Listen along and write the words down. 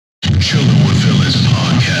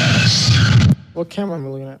What camera am I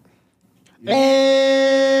looking at?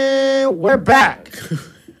 And we're back.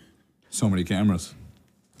 So many cameras.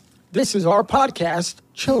 This is our podcast,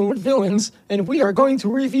 Chilling with Villains, and we are going to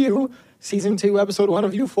review Season 2, Episode 1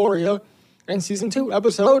 of Euphoria, and Season 2,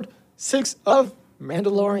 Episode 6 of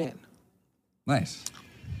Mandalorian. Nice.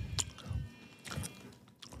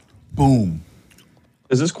 Boom.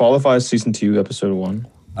 Does this qualify as Season 2, Episode 1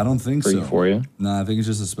 I don't think for so. Euphoria? Nah, I think it's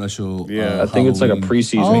just a special. I think it's like a Halloween-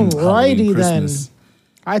 preseason. Alrighty then. Christmas.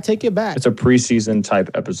 I take it back. It's a preseason type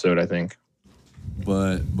episode, I think.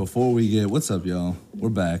 But before we get, what's up, y'all? We're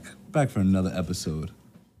back for another episode.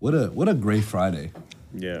 What a great Friday.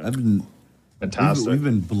 Yeah. Fantastic. We've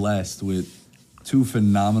been blessed with 2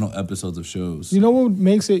 phenomenal episodes of shows. You know what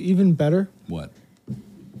makes it even better? What?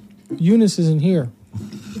 Eunice isn't here.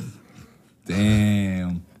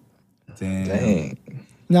 Damn. Dang.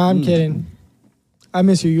 Nah, I'm kidding. I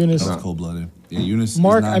miss you, Eunice. That was cold blooded. Yeah, Eunice.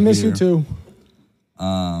 Mark, is not I miss here. you too.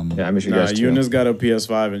 Yeah, I miss you Nah, guys too. Eunice got a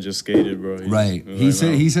PS5 and just skated, bro. Right. He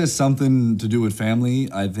says something to do with family.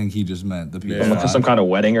 I think he just meant the PS5. Yeah. Some kind of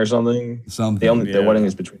wedding or something. Something. The wedding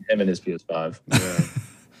is between him and his PS5. Yeah.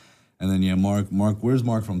 And then Mark. Where's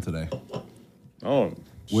Mark from today? Oh,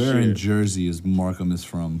 Where in shit. Jersey is Markham is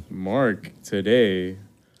from? Mark today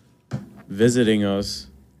visiting us,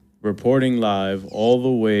 reporting live all the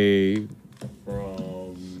way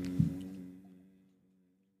from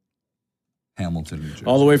Hamilton, New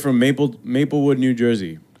Jersey. Maplewood, New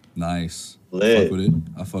Jersey. Nice. Lit.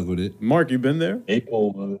 I fuck with it. Mark, you been there?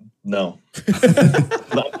 April, no.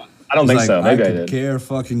 I don't think Like, so. Maybe I could did. care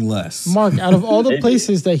fucking less. Mark, out of all the Maybe.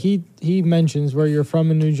 places that he mentions where you're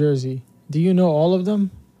from in New Jersey, do you know all of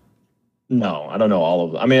them? No, I don't know all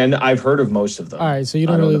of them. I mean, I've heard of most of them. All right, so you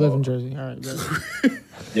I don't really know. live in Jersey. All right, good.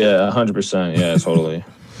 Yeah, 100%. Yeah, totally.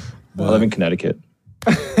 I live in Connecticut.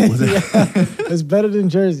 It's better than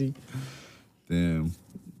Jersey. Damn.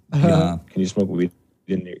 Uh-huh. Nah. Can you smoke weed?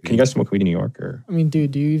 Can you guys smoke weed in New York? Or I mean,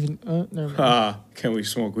 dude, do you even? Never mind. Can we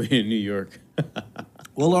smoke weed in New York?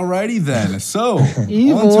 Well, alrighty then. So,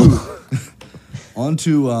 Evil. on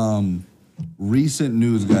to recent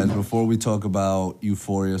news, guys, before we talk about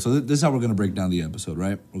Euphoria. So this is how we're going to break down the episode,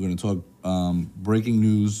 right? We're going to talk breaking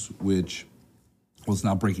news, which, well, it's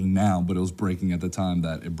not breaking now, but it was breaking at the time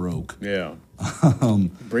that it broke. Yeah.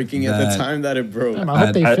 Breaking at the that- time that it broke. Damn, I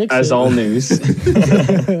hope they fix as it. all news.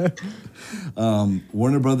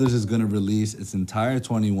 Warner Brothers is going to release its entire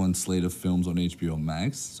 21 slate of films on HBO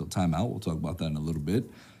Max. So time out. We'll talk about that in a little bit.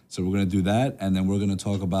 So we're going to do that, and then we're going to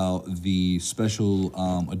talk about the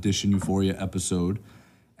special edition Euphoria episode,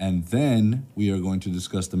 and then we are going to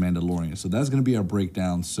discuss The Mandalorian. So that's going to be our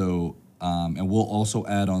breakdown. So, and we'll also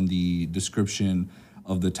add on the description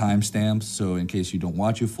of the timestamps. So in case you don't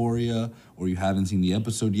watch Euphoria or you haven't seen the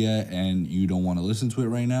episode yet and you don't want to listen to it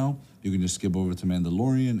right now, you can just skip over to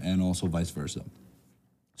Mandalorian and also vice versa.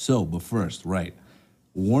 So, but first, right,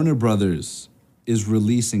 Warner Brothers is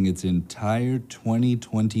releasing its entire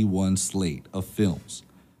 2021 slate of films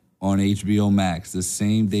on HBO Max the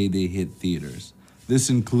same day they hit theaters. This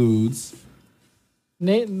includes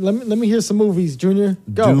Nate, let me hear some movies, Junior.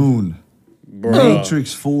 Go. Dune, Bruh.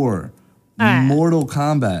 Matrix 4, Mortal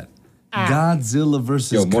Kombat, Godzilla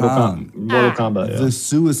vs. Yo, Mortal Kong, Kombat. Yeah. The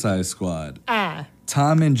Suicide Squad,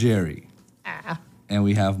 Tom and Jerry, and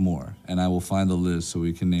we have more. And I will find the list so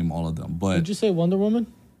we can name all of them. But Did you say Wonder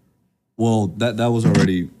Woman? well, that was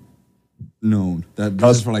already known.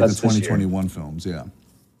 This is for like the that's this year. 2021 films, yeah.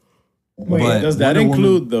 Wait, But Does that Wonder Woman-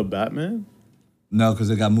 include the Batman? No, because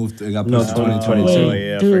it got moved. It got No, pushed to 2022. 2022. Oh,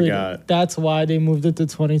 yeah, I dude, forgot. that's why they moved it to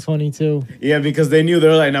 2022. Yeah, because they knew they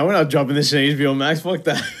were like, no, we're not dropping this shit on HBO Max. Fuck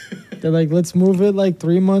that. They're like, let's move it like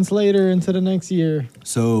 3 months later into the next year.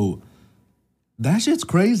 So that shit's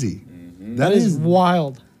crazy. That is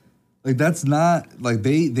wild. like that's not like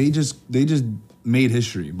they just made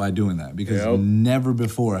history by doing that because Yep. never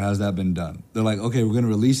before has that been done. They're like, okay, we're gonna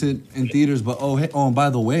release it in theaters, but and by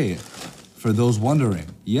the way, for those wondering,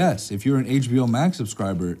 yes, if you're an HBO Max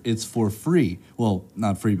subscriber, it's for free. Well,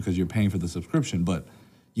 not free because you're paying for the subscription, but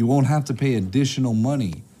you won't have to pay additional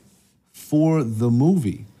money for the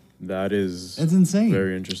movie. That is It's insane.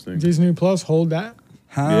 very interesting. Disney Plus, hold that.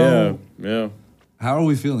 How Yeah. How are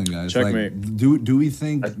we feeling, guys? Checkmate. Like, do we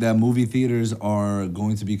think that movie theaters are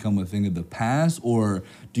going to become a thing of the past, or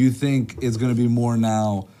do you think it's going to be more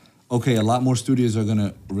now? Okay, a lot more studios are going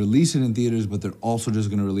to release it in theaters, but they're also just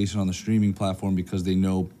going to release it on the streaming platform because they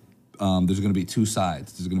know there's going to be two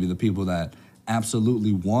sides. There's going to be the people that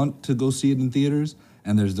absolutely want to go see it in theaters,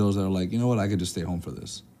 and there's those that are like, you know what, I could just stay home for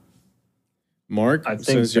this. Mark, I think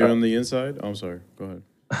since you're that- on the inside, I'm sorry. Go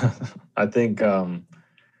ahead. I think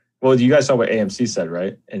Well, you guys saw what AMC said,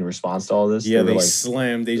 right? In response to all this, Yeah, were they like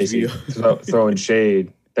slammed basically HBO. throwing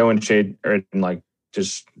shade, or like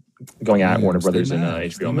just going at Warner Stay Brothers and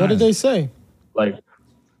mad, stay HBO What mad. did Max. they say? Like,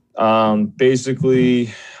 basically,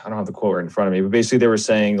 I don't have the quote right in front of me, but basically they were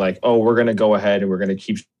saying like, oh, we're gonna go ahead and we're gonna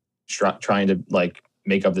keep trying to like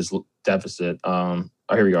make up this deficit. Oh,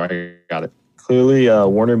 here we go. I got it. Clearly,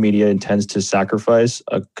 Warner Media intends to sacrifice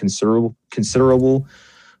a considerable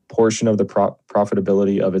portion of the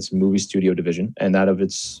profitability of its movie studio division and that of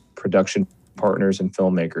its production partners and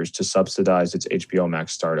filmmakers to subsidize its HBO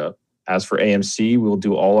Max startup. As for AMC, we will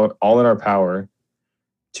do all in our power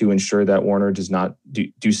to ensure that Warner does not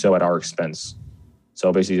do so at our expense.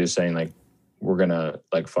 So basically just saying like, we're gonna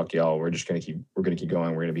like fuck y'all. We're gonna keep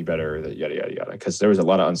going. We're gonna be better. Yada yada yada. Because there was a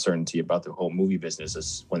lot of uncertainty about the whole movie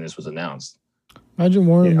business when this was announced. Imagine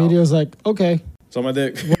Warner You know. Media's like, okay, So my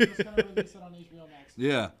dick.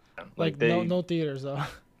 Yeah. like they, no theaters though.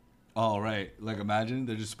 Oh, right. Like, imagine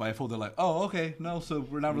they're just spiteful. They're like, oh, okay, no, so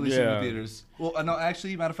we're not releasing Yeah. the theaters. Well, no,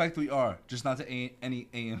 actually, matter of fact, we are. Just not to any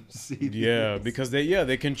AMC. Yeah, theaters. because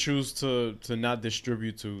they can choose to not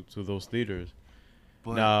distribute to those theaters.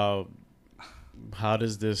 But, Now, how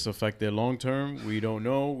does this affect their long term? We don't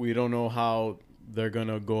know. We don't know how they're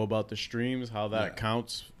gonna go about the streams, how that Yeah.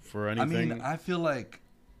 counts for I anything. mean, I feel like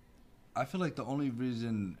the only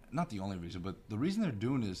reason, not the only reason, but the reason they're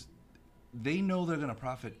doing is they know they're gonna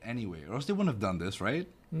profit anyway, or else they wouldn't have done this, right?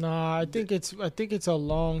 Nah, I think it's a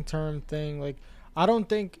long term thing. Like, I don't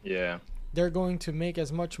think yeah. they're going to make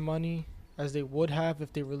as much money as they would have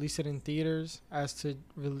if they release it in theaters as to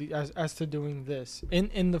as to doing this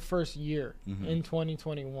in the first year in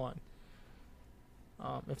 2021.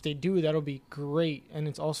 If they do, that'll be great, and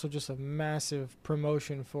it's also just a massive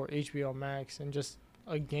promotion for HBO Max and just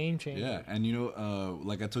a game changer. Yeah, and you know,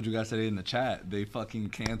 like I told you guys today in the chat, they fucking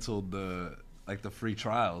canceled the free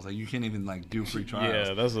trials. Like, you can't even like do free trials.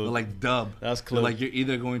 Yeah, that's They're like dub. that's They're clear. like, you're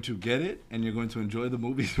either going to get it and you're going to enjoy the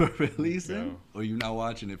movies we're releasing, Yeah. or you're not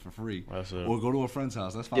watching it for free. That's it. Or go to a friend's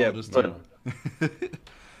house. That's fine. Yeah, Just but-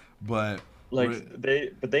 but Like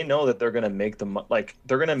they know that they're gonna make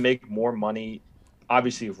they're gonna make more money,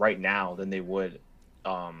 obviously right now than they would,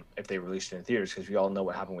 if they released it in theaters, because we all know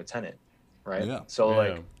what happened with Tenet, right? Yeah. So Yeah.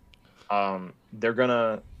 like, they're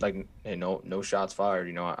gonna like, hey, no shots fired.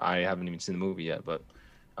 You know, I haven't even seen the movie yet, but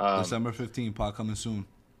December 15th, pot coming soon.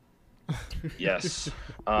 yes.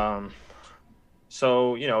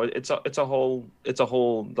 So you know, it's a whole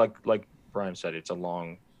like Brian said, it's a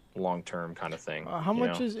long term kind of thing. How you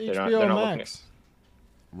much know? is They're not HBO looking Max?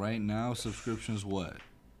 Right now, subscriptions what?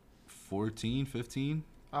 14, 15?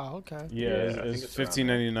 Oh, okay. Yeah, Yeah, I think it's it's around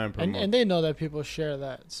 $15.99 per And month. and they know that people share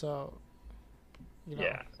that, so you know.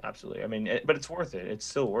 Yeah, absolutely. I mean, but it's worth it. It's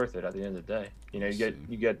still worth it at the end of the day. You know, See.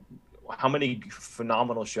 you get how many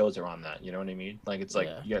phenomenal shows are on that? You know what I mean? Like, it's like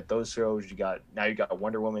Yeah. you got those shows. You got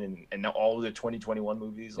Wonder Woman and now all of the 2021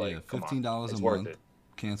 movies. Like, Yeah, come on, $15 it's a worth month. it.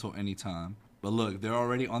 Cancel anytime. But look, they're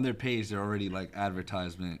already on their page. They're already like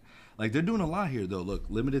advertisement. Like, they're doing a lot here though. Look,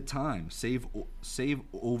 limited time. Save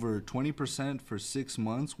over 20% for 6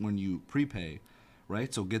 months when you prepay,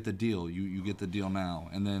 right? So get the deal. You get the deal now.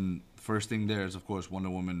 And then first thing there is, of course, Wonder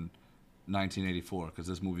Woman 1984, because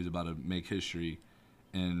this movie is about to make history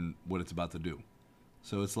in what it's about to do.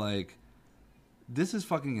 So it's like, this is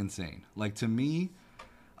fucking insane. Like, to me,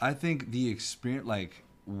 I think the experience, like,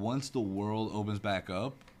 once the world opens back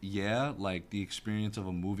up, yeah, like, the experience of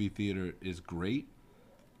a movie theater is great.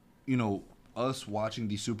 You know, us watching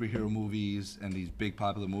these superhero movies and these big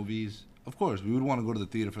popular movies, of course, we would want to go to the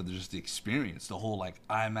theater for just the experience, the whole, like,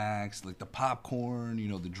 IMAX, like, the popcorn, you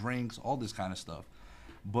know, the drinks, all this kind of stuff.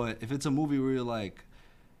 But if it's a movie where you're like,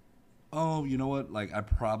 oh, you know what, like, I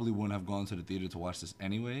probably wouldn't have gone to the theater to watch this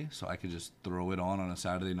anyway, so I could just throw it on a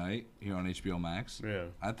Saturday night here on HBO Max. Yeah.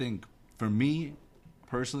 I think, for me,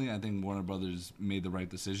 personally, I think Warner Brothers made the right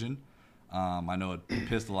decision. I know it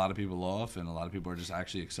pissed a lot of people off, and a lot of people are just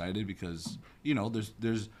actually excited because, you know,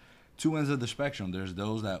 there's two ends of the spectrum. There's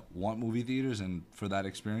those that want movie theaters and for that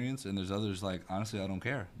experience, and there's others like, honestly, I don't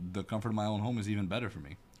care. The comfort of my own home is even better for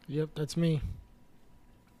me. Yep, that's me.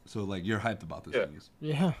 So, like, you're hyped about this, Yeah. things.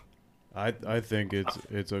 Yeah. I think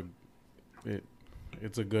it's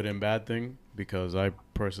a good and bad thing because I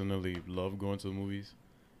personally love going to the movies.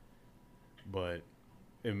 But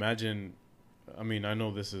imagine, I mean, I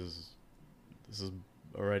know this is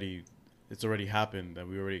already, it's already happened that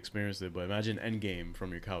we already experienced it. But imagine Endgame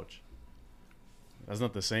from your couch. That's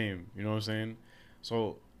not the same. You know what I'm saying?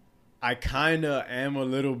 So I kind of am a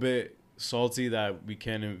little bit salty that we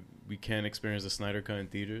can't experience the Snyder Cut in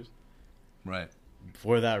theaters. Right.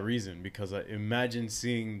 For that reason, because I imagine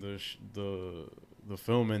seeing the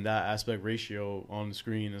film in that aspect ratio on the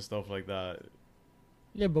screen and stuff like that.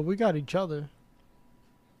 Yeah, but we got each other.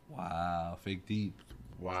 Wow, fake deep.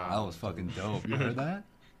 Wow, That was fucking dope. You heard that?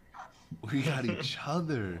 We got each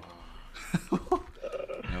other. Yo,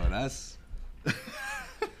 that's.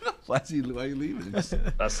 Why are you leaving? That's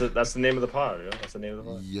the name of the pod. Yo. That's the name of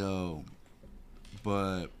the pod. Yo,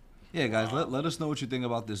 but yeah, guys, let us know what you think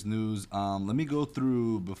about this news. Let me go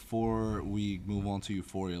through before we move on to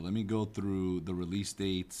Euphoria. Let me go through the release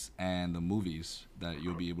dates and the movies that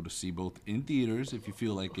you'll be able to see both in theaters if you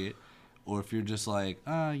feel like it, or if you're just like,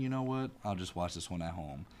 you know what, I'll just watch this one at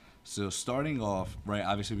home. So starting off, right,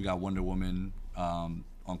 obviously we got Wonder Woman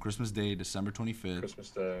on Christmas Day, December 25th. Christmas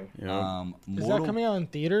Day. Yeah. Is that coming out in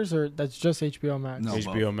theaters or that's just HBO Max? No,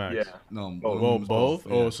 HBO both. Max. Yeah. No, Well, both.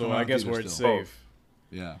 Yeah, Oh, so coming out I in guess theaters where it's still. safe.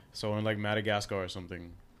 Yeah, So in like Madagascar or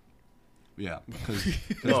something. yeah, because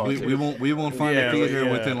No, we won't find Yeah, a theater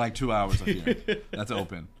yeah. within like 2 hours of here. That's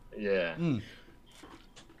open. Yeah.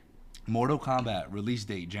 Mortal Kombat release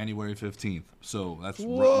date January 15th. So that's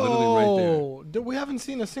literally right there. Whoa! Dude, we haven't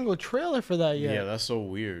seen a single trailer for that yet. Yeah, that's so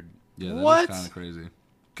weird. Yeah, What? that's kind of crazy.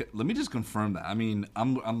 Let me just confirm that. I mean,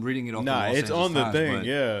 I'm reading it off. Nah, the Los it's Angeles on the Times, thing. but,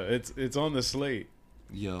 Yeah, it's on the slate.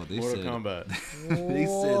 Yo, they Mortal said Kombat. they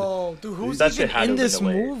said Whoa, dude, who's That shit even had to in have been this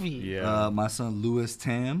delayed. movie? Yeah. my son Louis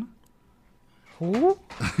Tam. Who?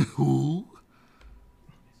 Who?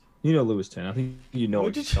 You know Louis Tan. I think you know What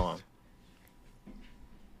what did you're telling.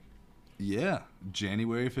 Yeah,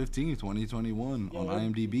 January 15th, 2021 on Yo.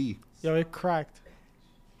 IMDb. Yo, it cracked.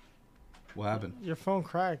 What happened? Your phone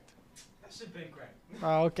cracked. That shit been cracked.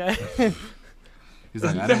 Oh, okay. He's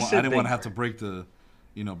like, I That didn't, shit want to big. have to break the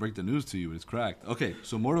news to you, but it's cracked. Okay,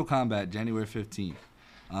 so Mortal Kombat, January 15th.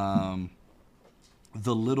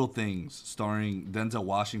 The Little Things, starring Denzel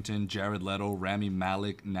Washington, Jared Leto, Rami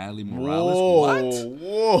Malek, Natalie Morales.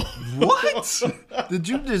 Whoa. What? Did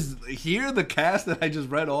you just hear the cast that I just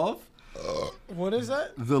read off? What is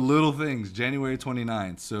that? The Little Things, January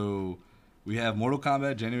 29th. So we have Mortal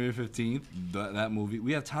Kombat, January 15th, that movie.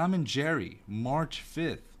 We have Tom and Jerry, March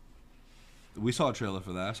 5th. We saw a trailer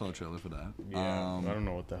for that. I saw a trailer for that. Yeah, I don't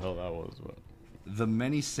know what the hell that was, but The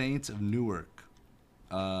Many Saints of Newark.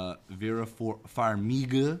 Vera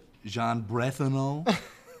Farmiga, Jean Brethenot,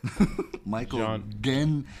 Michael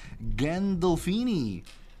Gandolfini.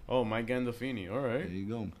 oh, Mike Gandolfini. All There right. you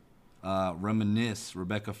go. Reminisce,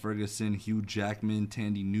 Rebecca Ferguson, Hugh Jackman,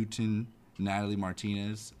 Tandy Newton, Natalie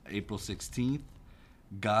Martinez, April 16th.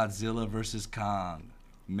 Godzilla vs. Kong,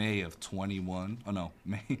 May of 21. Oh, no,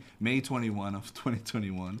 May 21 of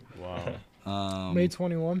 2021. Wow. May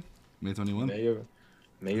 21. May 21?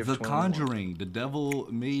 May of The 21. Conjuring, The Devil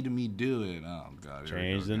Made Me Do It. Oh, God. here we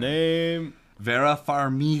Change go the again. name. Vera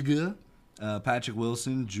Farmiga, Patrick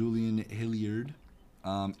Wilson, Julian Hilliard.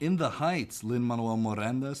 In the Heights, Lin-Manuel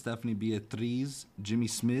Miranda, Stephanie Beatriz, Jimmy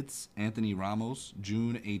Smits, Anthony Ramos,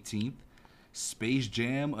 June 18th. Space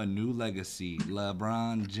Jam, A New Legacy,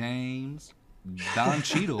 LeBron James, Don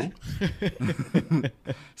Cheadle,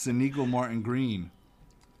 Sonequa Martin Green,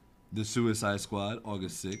 The Suicide Squad,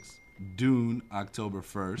 August 6th. Dune, October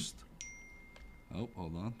 1st. Oh,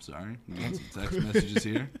 hold on. Sorry. We got some text messages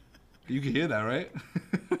here. You can hear that, right?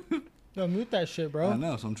 Yo, mute that shit, bro. I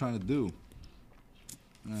know, so I'm trying to do.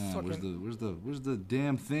 Where's the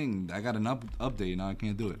damn thing? I got an update now. I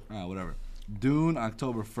can't do it. Whatever. Dune,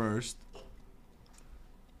 October 1st,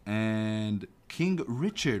 and King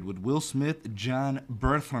Richard with Will Smith, John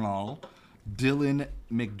Bernthal, Dylan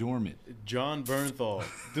McDormand. John Bernthal.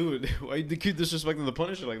 Dude, why you keep disrespecting the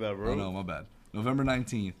Punisher like that, bro? Oh no, my bad. November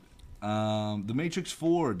 19th. The Matrix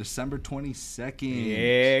 4, December 22nd.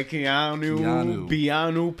 Yeah, Keanu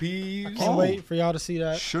Peeves. Can't wait for y'all to see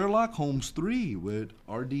that. Sherlock Holmes 3 with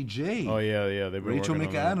RDJ. Oh yeah, they've been Rachel working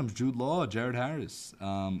on that. McAdams, Jude Law, Jared Harris.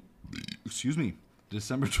 Excuse me,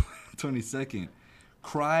 December 22nd.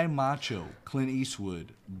 Cry Macho, Clint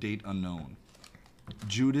Eastwood, date unknown.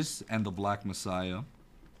 Judas and the Black Messiah,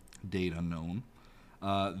 date unknown.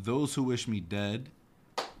 Those Who Wish Me Dead,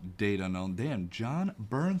 date unknown. Damn, John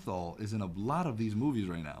Bernthal is in a lot of these movies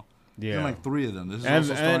right now. He's in Yeah. like 3 of them. This is And-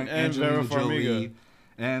 also starring and Angelina Vera Farmiga. Jolie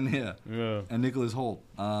and Yeah. and Nicholas Hoult.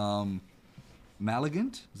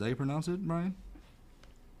 Maligant, is that how you pronounce it, Brian?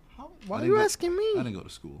 Why I are didn't you go- asking me? I didn't go to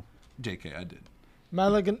school. JK, I did.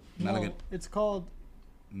 Malignant. No, Malignant. it's called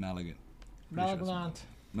Maligant. Pretty sure Malignant.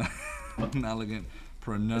 it's Maligant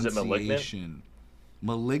Is it malignant? pronunciation.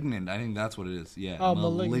 Malignant, I think that's what it is. Yeah. Oh,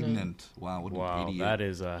 malignant. Wow, what Wow, an idiot. that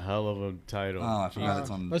is a hell of a title. Oh, I forgot it's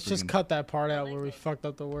on. Let's just freaking- cut that part out where we fucked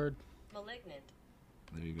up the word. Malignant.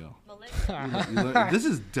 There you go. Malignant. This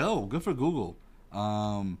is dope. Good for Google.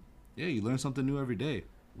 Yeah, you learn something new every day.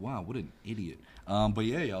 Wow, what an idiot. But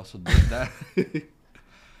yeah, y'all. So that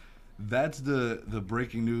that's the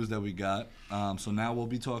breaking news that we got. So now we'll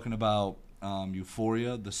be talking about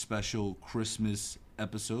Euphoria, the special Christmas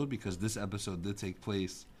episode, because this episode did take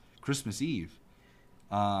place Christmas Eve.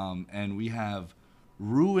 And we have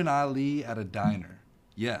Rue and Ali at a diner.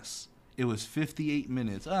 Yes. It was 58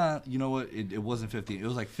 minutes. You know what? It wasn't 50. It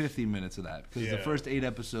was like 50 minutes of that. Because the first 8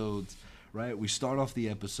 episodes, right? We start off the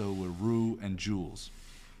episode with Rue and Jules.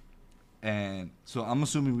 And so I'm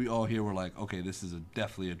assuming we all here were like, okay, this is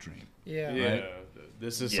definitely a dream. Yeah. Yeah. Right?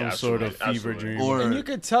 This is Yeah, some sort of absolutely, fever absolutely. dream. Or And you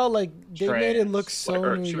could tell, like, they made it look so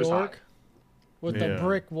Like, New she was hot. York. With the Yeah.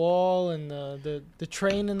 brick wall and the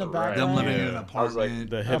train in the Right. them background. living in an Yeah. I was like, apartment.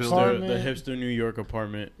 the hipster, Apartment. the hipster New York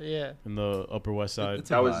apartment Yeah. in the Upper West Side. It's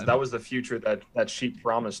a that was vibe. that was the future that she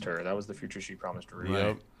promised her. That was the future she promised her. Right.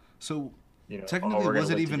 Yep. So You know, technically, we're gonna was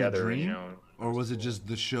it live even a together, dream? you know. Or was it just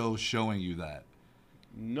the show showing you that?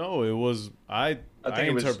 No, it was. I think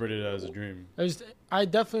it was- interpreted it as a dream. I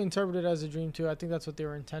definitely interpreted it as a dream too. I think that's what they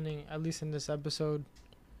were intending, at least in this episode.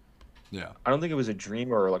 Yeah. I don't think it was a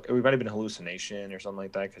dream, or like it might have been hallucination or something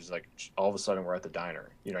like that. Because like all of a sudden we're at the diner.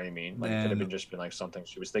 You know what I mean? Like it could have Man. been just been like something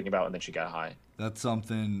she was thinking about, and then she got high. That's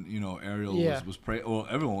something, Ariel Yeah. was well,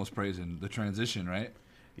 everyone was praising the transition, right?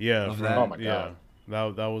 Yeah. Of from- that. Oh my yeah.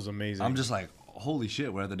 God. That was amazing. I'm just like, holy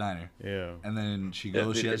shit, we're at the diner. Yeah. And then she Yeah,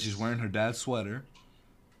 goes, it's- she's wearing her dad's sweater.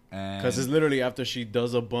 And Because it's literally after she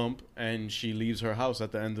does a bump and she leaves her house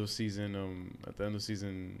at the end of season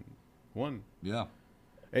 1. yeah.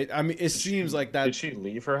 It seems like that. Did she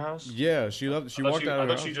leave her house? Yeah, she left. She I thought walked out I of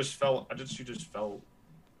her thought house. she just fell. I just she just fell.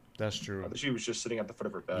 That's I true. thought she was just sitting at the foot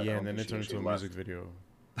of her bed. I Yeah, don't and then it think turned she into a left. music video.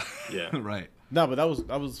 Yeah. Right. No, but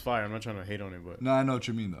that was fire. I'm not trying to hate on it, but No, I know what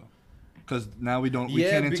you mean though. Because now we can't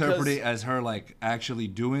Yeah, interpret because- it as her like actually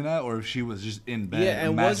doing that, or if she was just in bed. yeah,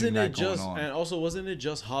 and imagining wasn't it that going just on. and also wasn't it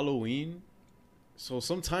just Halloween? So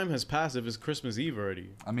some time has passed if it's Christmas Eve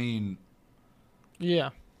already. I mean,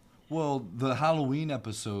 Yeah. well, the Halloween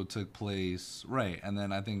episode took place right, and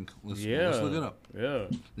then I think let's look it up. Yeah.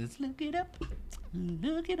 Let's look it up.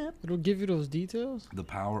 Look it up. It'll give you those details. The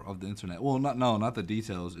power of the internet. Well, not the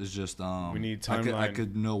details. It's just We need I timeline.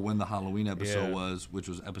 could know when the Halloween episode Yeah. was, which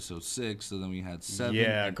was episode 6. So then we had 7.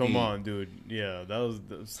 Yeah, and come 8. on, dude. Yeah, that was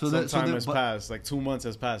So some that- so time that- has but- passed. Like 2 months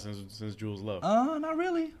has passed since Jules left. Not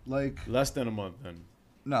really. Like Less than a month then.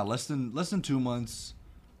 no, less than 2 months.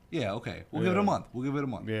 Yeah, okay. We'll give it Yeah. a month. We'll give it a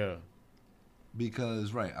month. Yeah.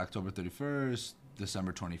 Because right, October 31st,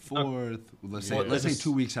 December 24th. Let's say Yeah. let's say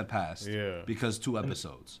 2 weeks had passed. Yeah. Because 2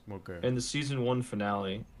 episodes. Okay. In the season 1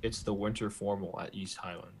 finale, it's the winter formal at East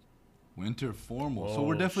Highland. Winter formal. so Oh,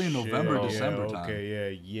 we're definitely in shit. November, Oh, December yeah, time.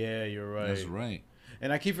 Okay, yeah, you're right. That's right.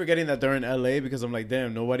 And I keep forgetting that they're in LA because I'm like,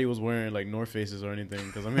 damn, nobody was wearing like North Faces or anything.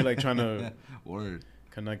 Because I'm here like trying to Word.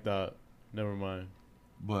 connect that. Never mind.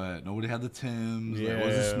 But nobody had the Timbs. Yeah, Like, it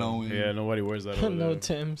wasn't snowing. Yeah, nobody wears that. Over No there.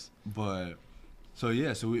 Tims. But so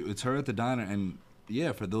yeah, so it's her at the diner, and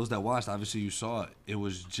yeah, for those that watched, obviously you saw it. It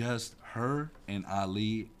was just her and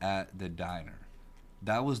Ali at the diner.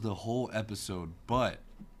 That was the whole episode. But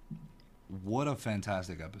what a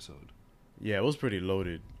fantastic episode! Yeah, it was pretty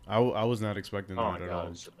loaded. I was not expecting Oh that my at god,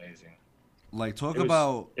 all. it's amazing. Like talk It was,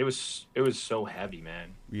 about it was so heavy, man.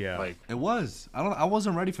 Yeah. Like it was. I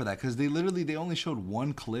wasn't ready for that because they only showed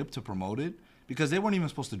one clip to promote it because they weren't even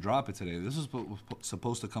supposed to drop it today. This was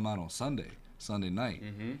supposed to come out on Sunday night.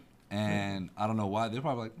 Mm-hmm. And I don't know why they're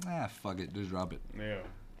probably like, fuck it, just drop it. Yeah.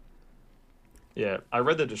 yeah, I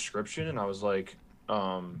read the description and I was like,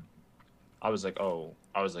 yeah,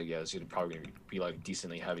 this is probably gonna be like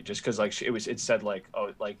decently heavy, just because like it said like,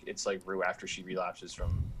 oh, like it's like Rue after she relapses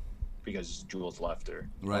because Jules left her.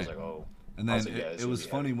 I Right. was like, oh, And I then was like, yeah, this it is was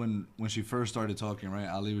gonna be funny when she first started talking, right?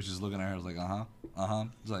 Ali was just looking at her, was like,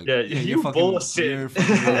 It's like, Yeah, you bullshit. you're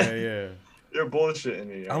fucking Yeah, yeah. you're bullshitting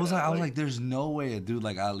me. I was like, there's no way a dude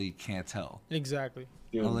like Ali can't tell. Exactly.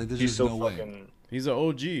 dude, I was like, there's he's just so no way. fucking He's an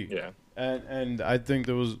OG. yeah. And I think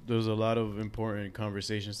there was a lot of important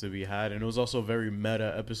conversations to be had, and it was also a very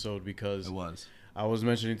meta episode because It was. I was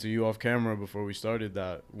mentioning to you off camera before we started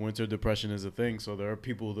that winter depression is a thing. So there are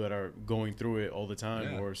people that are going through it all the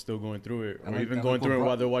time, Yeah. or still going through it, And or like- even and going like through what it Bri-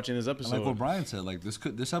 while they're watching this And like episode. what Brian said, like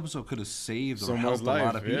this episode could have saved or Someone's helped a lot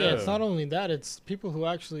life, of people. Yeah. Yeah. It's not only that; it's people who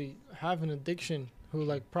actually have an addiction who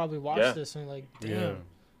like probably watch Yeah. this and like, damn. Yeah.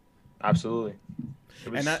 Absolutely.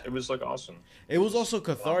 It was, And it was like awesome. It was also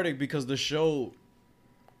cathartic because the show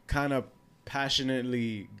kind of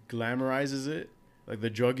passionately glamorizes it, like the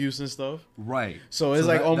drug use and stuff. Right. So it's So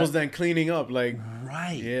like that- almost that- then cleaning up, like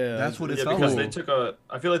Right. Yeah, That's what it Yeah, felt because like. they took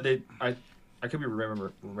I feel like I could be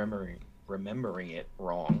remembering it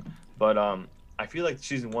wrong, but I I feel like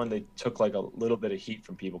season 1 they took like a little bit of heat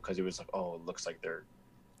from people because it was like, oh, it looks like they're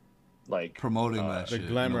like promoting that the shit.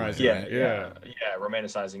 glamorizing yeah, it. yeah,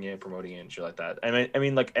 romanticizing it, promoting it, and shit like that. I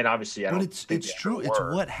mean, like, and obviously, I But don't. it's think they true. ever It's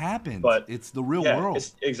were, what happened. but It's the real yeah, world.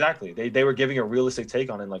 exactly. They were giving a realistic take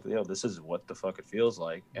on it, like, yo, this is what the fuck it feels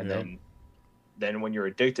like, and Yeah. then when you're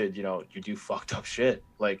addicted, you know, you do fucked up shit,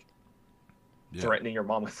 like Yeah. threatening your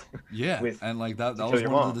mom with. Yeah, with- and like that to was kill your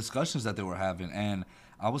one of mom. the discussions that they were having, and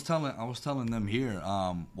I was telling them here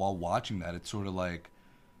while watching that, it's sort of like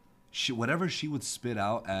whatever she would spit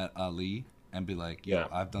out at Ali and be like, yo, Yeah.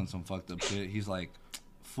 I've done some fucked up shit. He's like,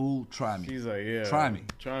 fool, try me. He's like, yeah, Try me.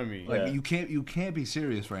 try me. Like Yeah. you can't be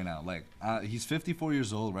serious right now. Like he's 54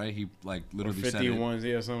 years old, right? He like Or literally said it. 51s,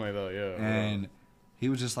 yeah, something like that, yeah. And he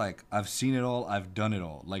was just like, I've seen it all, I've done it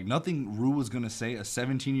all. Like nothing Rue was gonna say a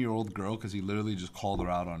 17-year-old girl, because he literally just called her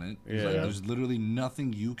out on it. He's like, Yeah. there's literally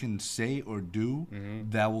nothing you can say or do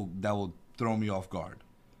that will throw me off guard.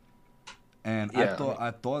 And Yeah. I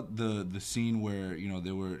thought the scene where, you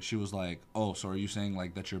know, she was like, oh, so are you saying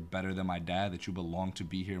like that you're better than my dad, that you belong to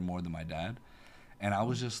be here more than my dad? And I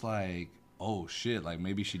was just like, oh shit, like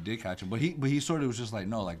maybe she did catch him, but he sort of was just like,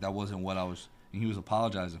 no, like that wasn't what I was, and he was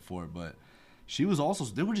apologizing for it, but she was also,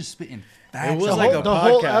 they were just spitting facts. It was The like whole, a the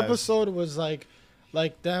whole podcast. episode was like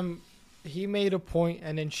them. He made a point,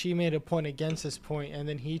 and then she made a point against his point, and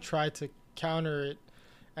then he tried to counter it,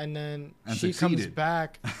 and then And she comes succeeded.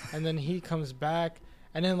 back, and then he comes back,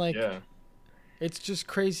 and then like Yeah, it's just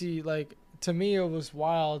crazy. Like to me, it was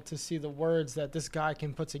wild to see the words that this guy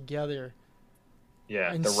can put together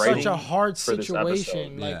yeah. in The such writing a hard for this situation.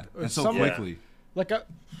 episode. Like yeah. And so someone- quickly.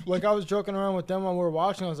 like I was joking around with them while we were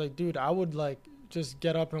watching. I was like, dude, I would like just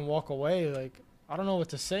get up and walk away. Like I don't know what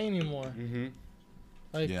to say anymore. hmm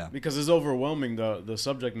Like Yeah. Because it's overwhelming, the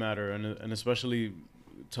subject matter, and especially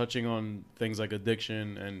touching on things like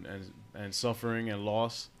addiction and suffering and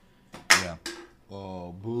loss. Yeah. Oh,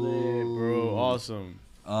 Lit, boo. bro, awesome.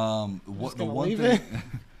 What the gonna one leave thing it?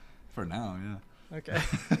 for now, yeah. okay.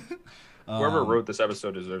 Whoever wrote this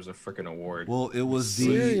episode deserves a freaking award. Well, it was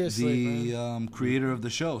Seriously, the creator of the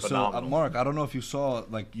show. Phenomenal. So, Mark, I don't know if you saw,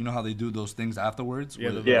 like, you know how they do those things afterwards?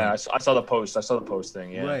 Yeah, where- yeah, I saw the post. I saw the post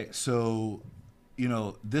thing. Yeah, Right. So, you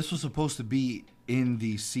know, this was supposed to be in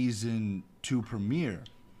the season 2 premiere,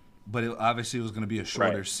 but obviously it was going to be a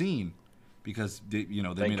shorter Right. scene because they, you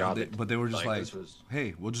know, they Thank made God but they were just like, this was-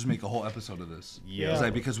 hey, we'll just make a whole episode of this. Yeah. It's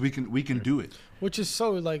like, because we can do it. Which is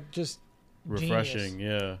so like just Refreshing,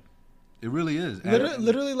 genius. yeah. It really is. And-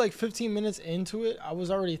 Literally, like 15 minutes into it, I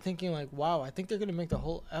was already thinking like, wow, I think they're gonna make the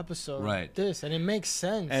whole episode Right. this, and it makes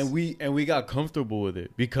sense. And we got comfortable with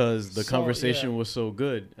it because the So, conversation yeah. was so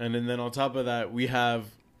good. And then on top of that, we have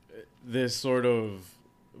this sort of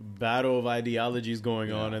battle of ideologies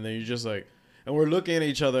going on, Yeah. and then you're just like, and we're looking at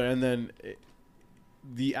each other, and then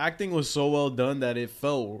the acting was so well done that it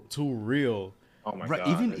felt too real. Oh my right.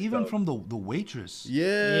 god. Even from the waitress. yeah,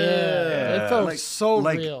 Yeah, it felt Like- so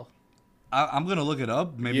like- real. I'm gonna look it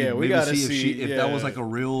up. Maybe Yeah, we maybe gotta see see, if that was yeah. like a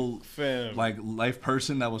real fam. like life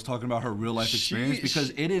person that was talking about her real life experience,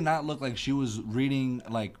 because it did not look like she was reading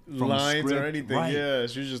like from a lines script. or anything. Right. Yeah,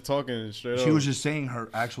 she was just talking straight up. She was just saying her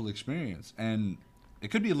actual experience, and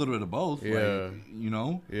it could be a little bit of both. Yeah. Like, you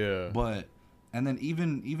know. Yeah. But and then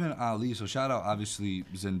even Ali. So shout out obviously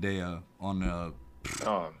Zendaya on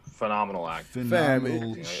Oh, phenomenal act.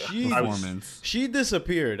 phenomenal she- performance. She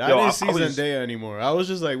disappeared. I Yo, didn't I see was- Zendaya anymore. I was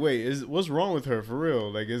just like, wait, what's wrong with her for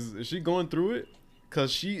real? Like, is she going through it?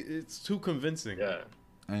 Cause it's too convincing. Yeah.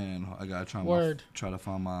 And I gotta try to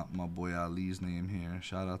find my boy Ali's name here.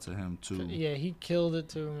 Shout out to him too. Yeah, he killed it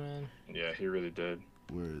too, man. Yeah, he really did.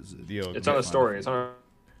 Where is it? Yo, It's on the story. It's on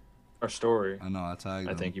our story. I know I tagged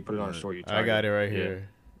I him, think you put it on our but story. You I got tagged it right Yeah. here.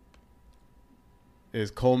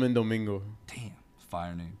 It's Coleman Domingo. Damn,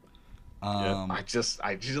 fire name. Yeah. I just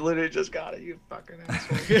literally just got it. You fucking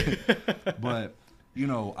asshole. But you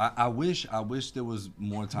know, I wish there was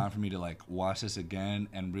more time for me to like watch this again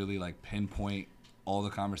and really like pinpoint all the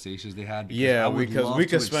conversations they had. Yeah, I would because love we to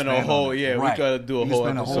could spend a expand whole on it. we Right. gotta do a We could whole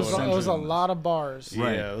spend a whole episode. It was a century on lot of bars.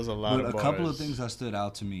 Right. Yeah, it was a lot But of a couple of bars. things that stood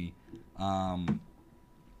out to me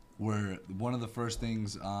were one of the first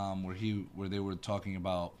things where they were talking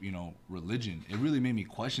about, you know, religion. It really made me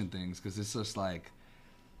question things, because it's just like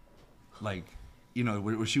you know,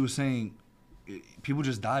 where she was saying people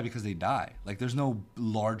just die because they die. Like, there's no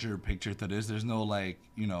larger picture to this. There's no like,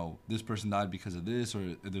 you know, this person died because of this,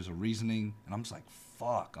 or there's a reasoning. And I'm just like,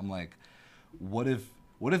 fuck. I'm like, what if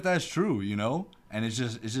that's true, you know? And it's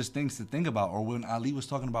just things to think about. Or when Ali was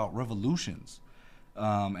talking about revolutions,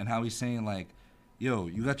 and how he's saying like, yo,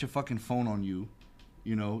 you got your fucking phone on you,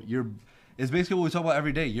 you know, It's basically what we talk about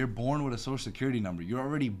every day. You're born with a social security number. You're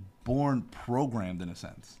already born programmed in a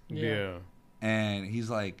sense. Yeah. And he's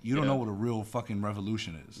like, you don't know what a real fucking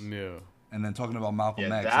revolution is. Yeah. And then talking about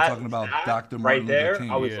Malcolm X, that- and talking about that Dr. right Martin there, Luther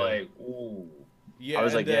King. I was Yeah. like, ooh. Yeah. I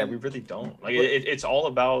was like, and then- we really don't. Like, it's all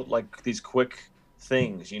about like these quick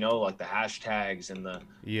things, you know, like the hashtags and the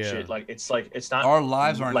shit. Like, it's not Our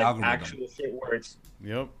lives are an like algorithm. actual shit where it's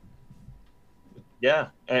Yep.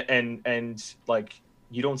 and like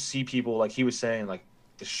you don't see people like he was saying like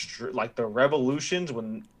the revolutions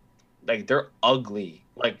when like they're ugly,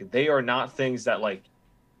 like they are not things that like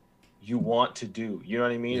you want to do, you know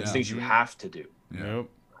what I mean? It's Yeah. things you have to do. Yeah.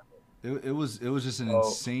 Yep. It was just an Oh,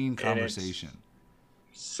 insane and it's- conversation.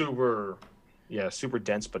 Super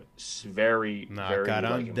dense, but very Nah, very Karan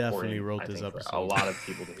like, definitely important, wrote I this think, for episode. a lot of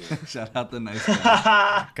people to hear. Shout out the nice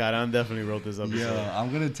guy. Karan definitely wrote this episode. Yeah,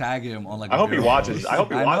 I'm gonna tag him on like. I a hope he video watches. post. I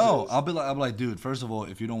hope he I watches know. this. I'm like, dude. First of all,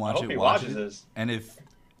 if you don't I watch hope it, he watch watches it. this. And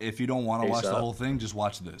if you don't want to watch the ASAP. whole thing, just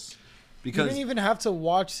watch this. You Because didn't even have to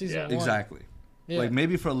watch season Yeah. one. exactly, Yeah. like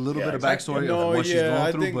maybe for a little Yeah, bit of exactly. backstory No, of what she's yeah, going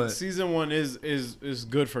I through, think but season one is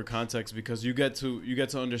good for context because you get to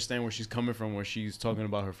understand where she's coming from when she's talking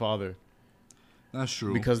about her father that's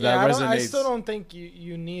true. because Yeah, that I resonates. still don't think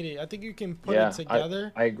you need it. I think you can put Yeah, it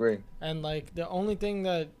together. I agree. And like the only thing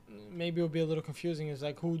that maybe will be a little confusing is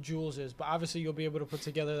like who Jules is. But obviously you'll be able to put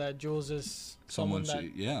together that Jules is someone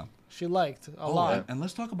that yeah. she liked a Oh, lot. and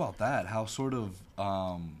let's talk about that. How sort of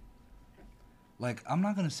like I'm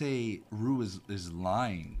not gonna say Rue is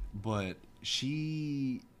lying, but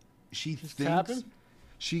she thinks capping?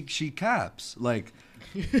 she caps like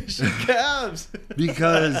she cabs.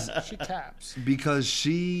 because She caps. because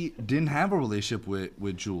she didn't have a relationship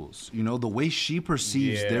with Jules. You know, the way she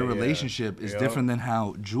perceives Yeah, their yeah. relationship is Yep. different than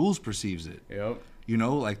how Jules perceives it. Yep. You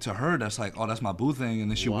know, like to her, that's like, oh, that's my boo thing, and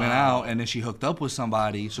then she went Wow. out, and then she hooked up with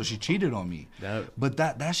somebody, so she cheated on me. That- But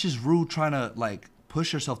that's just Rue trying to like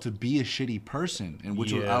push herself to be a shitty person, and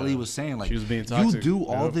which what Yeah. Ali was saying, like She was being you toxic. do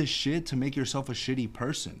all Yep. this shit to make yourself a shitty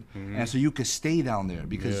person, and so you could stay down there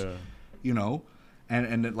because, Yeah. you know.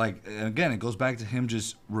 And it, like again, it goes back to him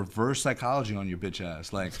just reverse psychology on your bitch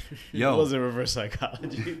ass. Like, It yo, wasn't reverse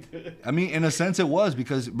psychology. I mean, in a sense, it was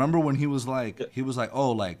because remember when he was like,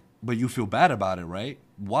 oh, like, but you feel bad about it, right?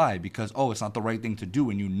 Why? Because it's not the right thing to do,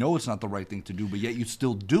 and you know it's not the right thing to do, but yet you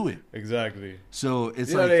still do it. Exactly. So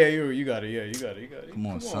it's Yeah, like, yeah, you got it. Yeah, you got it. Come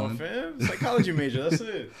on, son. fam. Psychology major. That's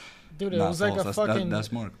it. Dude, it nah, was like false. a That's, fucking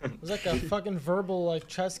that's Mark. it was like a fucking verbal like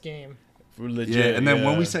chess game. For legit. Yeah, and then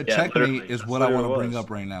when we yeah. said Yeah, checkmate literally. is That's what I want literally to what it bring was. up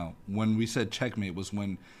right now. When we said checkmate was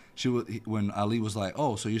when when Ali was like,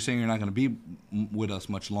 oh, so you're saying you're not going to be with us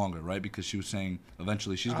much longer, right? Because she was saying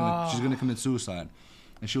eventually she's gonna commit suicide,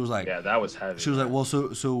 and she was like, Yeah, that was heavy. she was like, well,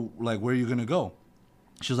 so like, where are you gonna go?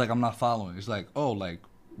 She was like, I'm not following. It's like, oh, like,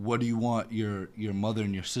 what do you want your mother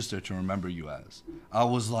and your sister to remember you as? I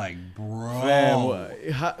was like, bro,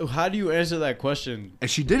 Man, how do you answer that question? and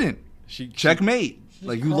she didn't. She checkmate. She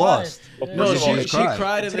Like you cried. lost. Yeah. No, First of all, she she cried.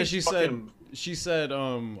 cried and It then takes she fucking- said,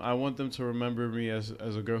 I want them to remember me as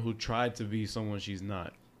a girl who tried to be someone she's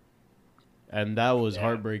not. And that was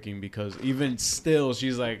heartbreaking because even still,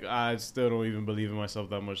 she's like, I still don't even believe in myself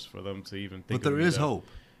that much for them to even think. But there of me is that. hope.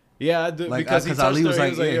 Yeah, I do, Like, because he because Ali touched was her,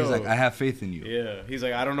 like, he was yeah, like, he's like, "Yo." I have faith in you. Yeah, he's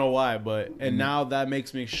like, I don't know why, but and now that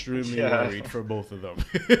makes me extremely Yeah. worried for both of them.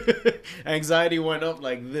 Anxiety went up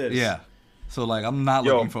like this. Yeah. So like, I'm not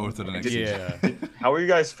Yo, looking forward to the next season. Yeah. How were you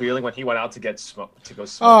guys feeling when he went out to get to go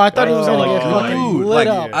smoke? Oh, I thought he was gonna get Oh, fucking dude, lit like,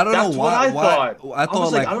 up. I don't That's know what why. I thought. I thought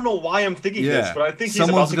was like, I don't know why I'm thinking yeah, this, but I think he's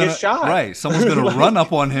someone's about to gonna get shot. right. Someone's gonna run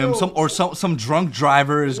up on him. Some drunk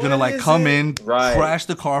driver is gonna What like is come it? in, Right. crash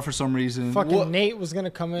the car for some reason. Fucking What- Nate was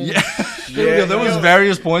gonna come in. Yeah. Yeah, There was yo.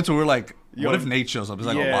 various points where we're like, Yo. what if Nate shows up? It's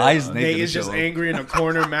like, Yeah. why is Nate, Nate gonna is just show up? angry in a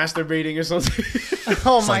corner masturbating or something.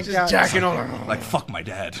 Oh my just god. jacking on. Like, fuck my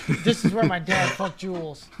dad. This is where my dad fucked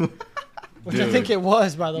Jules. Which I Dude. think it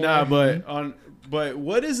was, by the Nah, way. but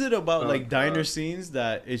what is it about like diner scenes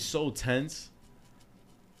that is so tense?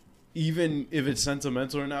 Even if it's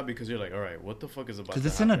sentimental or not, because you're like, all right, what the fuck is about? Because to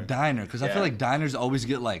it's in a happen? diner. Because I Yeah. feel like diners always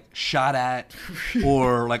get like shot at,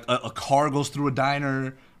 or like a car goes through a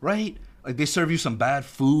diner, right? Like they serve you some bad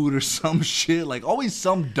food or some shit. Like always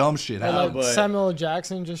some dumb shit Or, happens. like but- Samuel L.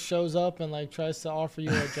 Jackson just shows up and like tries to offer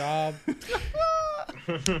you a job.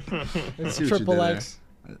 It's see what you Triple did X.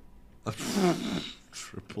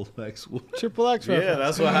 Triple X. What? Triple X Yeah, reference.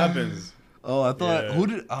 that's what happens. Oh, I thought Yeah. who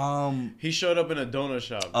did He showed up in a donut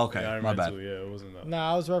shop. Okay, in Iron my Man bad. 2. Yeah, it wasn't that.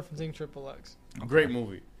 Nah, I was referencing Triple X. Great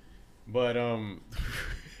movie, but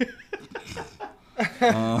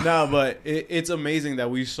nah, but it's amazing that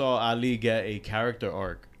we saw Ali get a character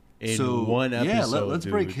arc in one episode. Yeah, let's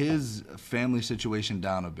dude. break his family situation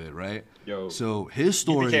down a bit, right? Yo, So his he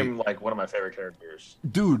story, became like one of my favorite characters.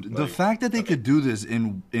 dude. The like, fact that they could do this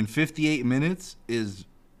in 58 minutes is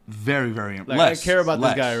very, very Like, less. I care about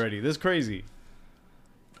less. this guy already. This is crazy.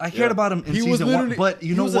 I cared about him in He was season one, literally- but you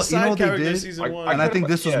he know was a what? You know side what they character in did, season one. and I think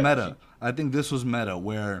this was Yeah. meta. I think this was meta,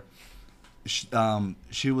 where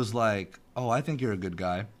she was like, "Oh, I think you're a good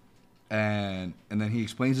guy," and then he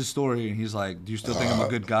explains his story, and he's like, "Do you still think I'm a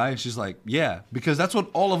good guy?" And she's like, "Yeah," because that's what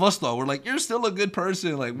all of us thought. We're like, "You're still a good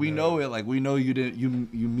person. Like we know it. Like we know you didn't. You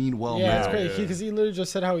mean well, Yeah, man." it's crazy yeah. because he literally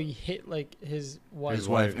just said how he hit like his wife. His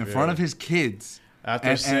wife in front of his kids.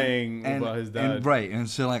 After saying about his dad. and, right, and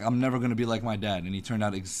so like, I'm never gonna be like my dad, and he turned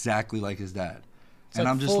out exactly like his dad, It's and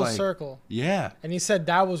like I'm just full like, circle. yeah, And he said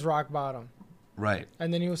that was rock bottom. right,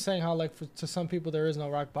 And then he was saying how like to some people there is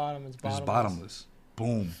no rock bottom. It's it's bottomless. bottomless.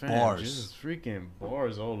 Boom, Fam, bars. Just freaking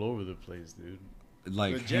bars all over the place, dude.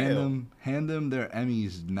 Like The jail. hand them their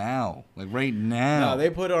Emmys now, like right now. No,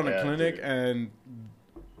 they put on a Yeah, clinic, dude. and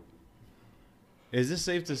is this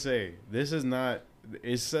safe to say? This is not.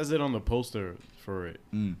 It says it on the poster for it.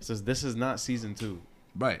 Mm. It says this is not season 2.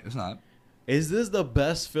 Right, it's not. Is this the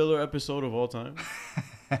best filler episode of all time?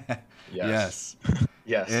 Yes.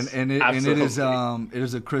 Yes. And it is Absolutely. it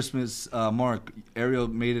is a Christmas Mark Ariel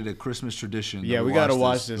made it a Christmas tradition. Yeah, that we gotta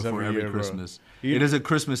watch this this before every year, bro. Christmas. You- It is a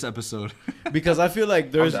Christmas episode. Because I feel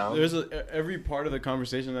like there's down. every part of the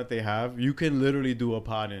conversation that they have, you can literally do a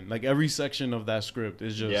pod in. Like every section of that script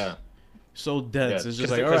is just Yeah. so dense. Yeah, It's just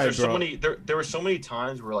 'cause like, all there's right, so bro. many. There were so many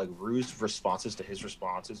times where like Rue's responses to his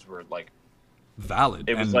responses were like Valid.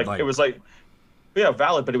 it was and, like it was like yeah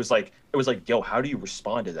valid, but it was like yo, how do you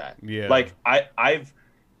respond to that? Yeah. Like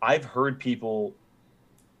I've heard people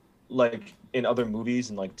like in other movies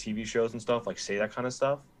and like TV shows and stuff like say that kind of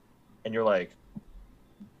stuff, and you're like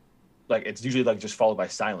it's usually like just followed by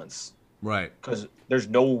silence right. because there's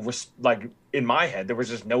no like in my head there was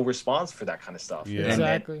just no response for that kind of stuff. Yeah. And then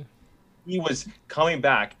Exactly. he was coming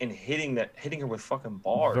back and hitting her with fucking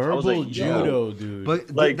bars. I was Verbal like, yo. judo, dude.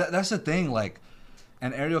 But Like- that's the thing, like,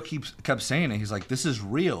 and Ariel kept saying it. He's like, "This is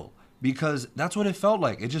real," because that's what it felt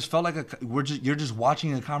like. It just felt like you're just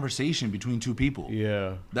watching a conversation between two people.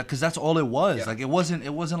 yeah. Because that's all it was. Yeah. Like it wasn't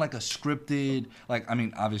like a scripted. Like I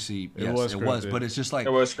mean, obviously yes, was it was, scripted. but it's just like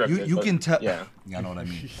It was scripted, You but can tell. yeah. I know what I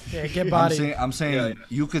mean. Yeah, get I'm body. saying Yeah.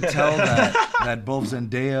 you could tell that both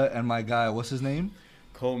Zendaya and my guy, what's his name,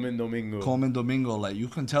 Coleman Domingo. Coleman Domingo, like you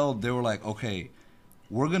can tell they were like, okay,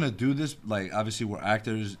 we're gonna do this. Like obviously we're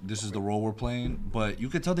actors. This is the role we're playing. But you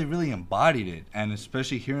could tell they really embodied it, and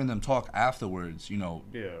especially hearing them talk afterwards, you know,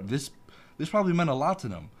 Yeah. this probably meant a lot to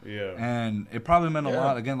them. Yeah. And it probably meant a Yeah.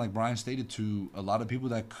 lot, again, like Brian stated, to a lot of people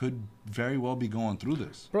that could very well be going through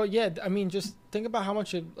this. Bro, yeah, I mean, just think about how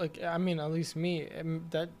much it, like, I mean, at least me,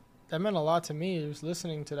 that meant a lot to me, just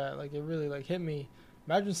listening to that. Like, it really, like, hit me.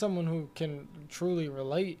 Imagine someone who can truly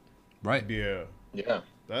relate. Right. Yeah. Yeah.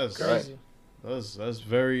 That's Crazy. that's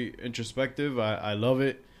very introspective. I love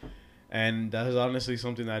it. And that is honestly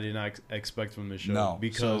something that I did not expect from the show. No,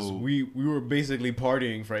 because so- we were basically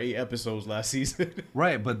partying for 8 episodes last season.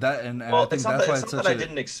 Right, but that, and Well, I think it's not that's that, why it's it's not such that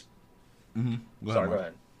a... I didn't Mhm. Sorry, go Mark.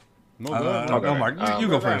 ahead. No, No, go ahead. no, Okay. Mark, you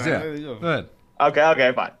go first, yeah. Go. Go ahead.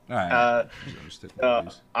 Okay, fine. All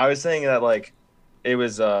right. I was saying that like it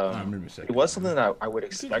was maybe a second. it was something that I would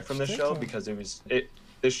expect from this Take show time. because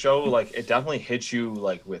this show like it definitely hits you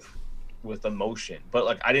like with emotion, but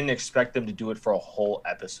like I didn't expect them to do it for a whole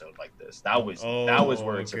episode like this. That was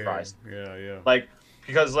where it surprised. Yeah, yeah. Like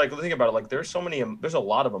because like think about it, like there's a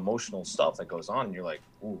lot of emotional stuff that goes on, and you're like,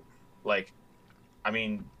 ooh, like, I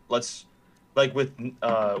mean, let's like with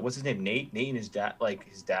what's his name, Nate and his dad, like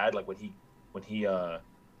when he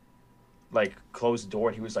like closed the door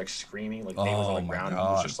and he was like screaming, like Nate was on Oh the my ground and he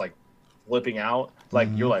was God. just like flipping out, like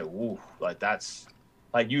Mhm. you're like, ooh, like that's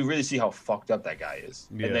like you really see how fucked up that guy is,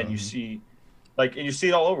 and then Yeah. you see. Like, and you see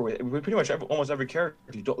it all over with pretty much almost every character.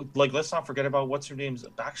 You don't, like, let's not forget about what's her name's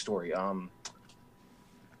backstory.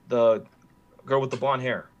 The girl with the blonde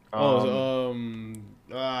hair. Wow.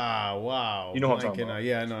 You know what I'm talking Blanking about. out.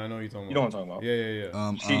 Yeah, no, I know what you're talking about. You know what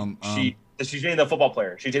I'm talking about. Yeah. She's dating the football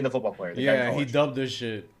player. She's dating the football player. The guy in Yeah, he college. dubbed this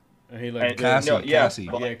shit. And he like And- Cassie, no, yeah, Cassie.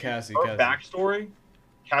 but, Yeah, Cassie. Her backstory,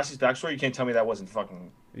 Cassie's backstory. You can't tell me that wasn't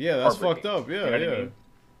fucking Yeah, that's heartbreaking. fucked up. Yeah, You know what I yeah. mean?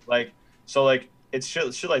 Like, so like it's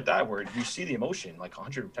shit like that where you see the emotion like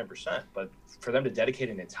 110%, but for them to dedicate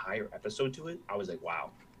an entire episode to it, I was like, wow,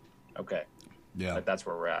 okay, Yeah. like that's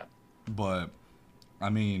where we're at. But I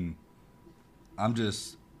mean,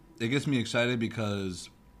 it gets me excited because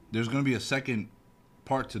there's going to be a second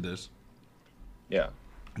part to this. Yeah.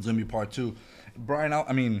 It's going to be part 2. Brian,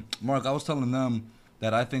 I mean, Mark, I was telling them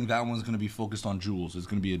that I think that one's gonna be focused on Jules. It's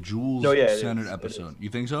gonna be a Jules No, yeah, it centered is. It episode. is. You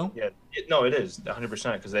think so? Yeah, no, it is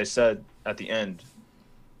 100% because they said at the end,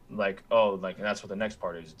 like, oh, like, and that's what the next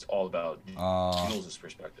part is. It's all about Jules'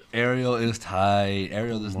 perspective. Ariel is tight.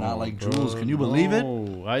 Ariel does not like Jules. Can you believe it?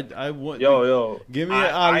 No, I want. Yo, Give me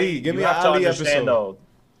an Ali. Give me you an have to Ali understand, episode. though.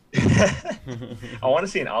 I want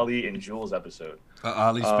to see an Ali and Jules episode.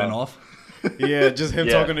 Ali spinoff Yeah, just him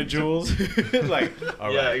Yeah. talking to Jules. Like,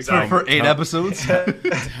 all Yeah, right, exactly. for 8 episodes. Tell me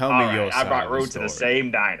All your right, side I brought of the Rude to the story.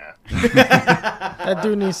 same diner. That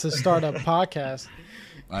dude needs to start a podcast.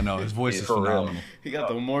 I know his voice Yeah, is for real. phenomenal. He got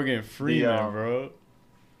the Morgan Freeman, bro.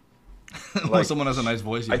 When Like, someone has a nice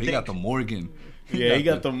voice, yeah, I he got think- the Morgan. Yeah, he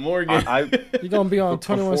got the Morgan. You're gonna be on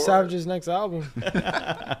 21 Before- Savage's next album.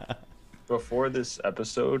 Before this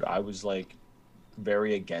episode, I was like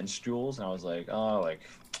very against Jules, and I was like, oh, like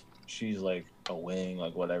she's like a wing,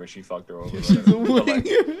 like whatever. She fucked her over. But,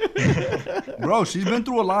 like, Bro, she's been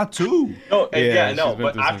through a lot too. no, and Yeah, yeah, no. she's been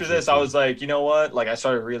But through some after shit, this, I too. was like, you know what? Like, I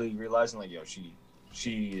started really realizing, like, yo,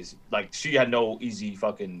 she is like she had no easy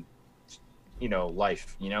fucking,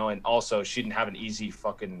 life, and also she didn't have an easy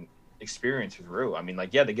fucking experience with Rue. I mean,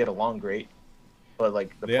 like, yeah, they get along great, but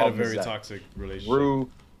like the They had a problem is very that toxic relationship. Rue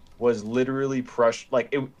was literally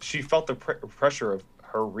she felt the pressure of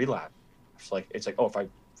her relapse. It's like, oh, if I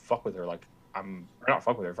fuck with her, like or not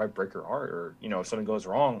fuck with her. If I break her heart, or if something goes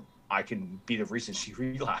wrong, I can be the reason she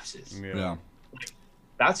relapses. Yeah.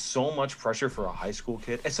 That's so much pressure for a high school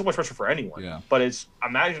kid. It's so much pressure for anyone. Yeah. But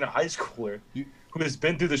imagine a high schooler You- who has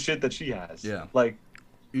been through the shit that she has. Yeah. Like,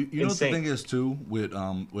 You know what the Insane. thing is too with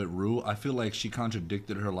Rue, I feel like she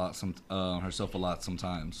contradicted herself a lot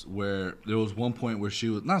sometimes. Where there was one point where she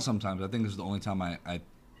was not sometimes. I think this is the only time I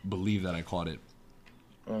believe that I caught it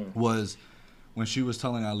was when she was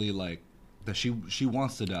telling Ali like that she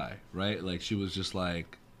wants to die, right? Like she was just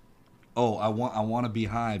like, oh, I want to be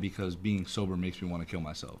high because being sober makes me want to kill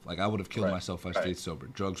myself. Like I would have killed Right, myself if I right. stayed sober.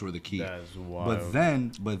 Drugs were the key. That's wild.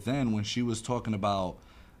 But then when she was talking about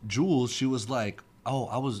Jules, she was like, "Oh,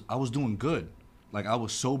 I was doing good. Like I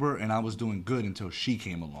was sober and I was doing good until she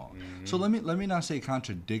came along." Mm-hmm. So let me not say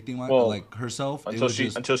contradicting Well, like herself. It until was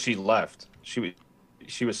just, until she left.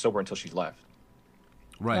 She was sober until she left.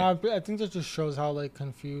 right. I think that just shows how like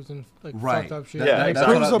confused and like Right. fucked up she That- is. Yeah, that- It that's,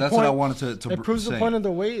 exactly. what proves I, the that's what I point- wanted to It proves say. the point of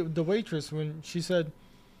the waitress when she said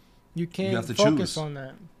you can't have to focus choose. on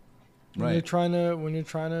that. When Right. you're trying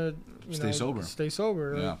to Stay sober. Stay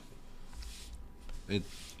sober. Right? Yeah.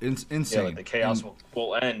 It's insane. Yeah, like the chaos And-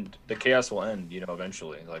 will end. The chaos will end.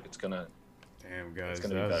 Eventually. Like it's gonna. Damn, guys,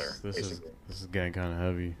 gonna be better, this basically. is getting kind of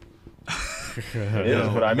heavy. It is,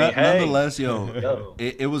 but I mean, None- hey, nonetheless, yo, yo,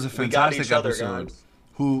 it was a we got fantastic each other, episode. guys.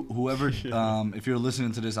 Whoever, if you're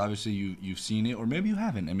listening to this, obviously you've seen it, or maybe you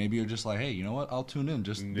haven't, and maybe you're just like, hey, you know what? I'll tune in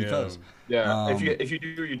just Yeah. because. Yeah, Um, if you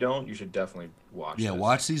do or you don't, you should definitely watch. Yeah, this.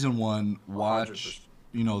 watch season 1. 100%. Watch,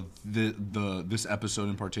 this episode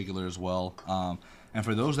in particular as well. And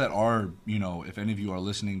for those that are, if any of you are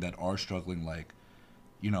listening that are struggling, like,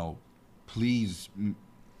 please,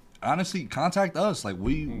 honestly, contact us. Like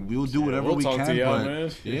we'll do whatever we'll we talk can. to y'all, but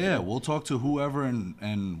man. yeah, we'll talk to whoever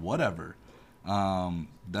and whatever.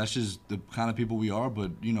 That's just the kind of people we are.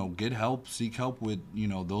 But get help, seek help with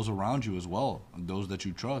those around you as well, those that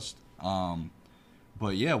you trust.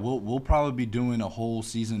 But yeah, we'll probably be doing a whole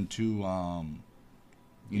season 2.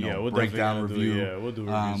 We'll Breakdown definitely review. we'll do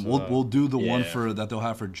reviews. We'll do the one Yeah. that they'll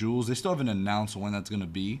have for Jules. They still haven't announced when that's gonna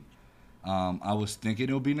be. I was thinking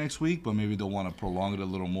it'll be next week, but maybe they'll want to prolong it a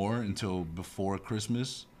little more until before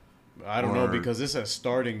Christmas. I don't know or- because this is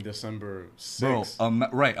starting December 6th. Bro,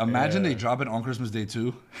 right? Imagine they Yeah. drop it on Christmas Day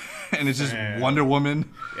too, and it's just Man. Wonder Woman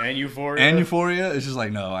and Euphoria. and Euphoria. It's just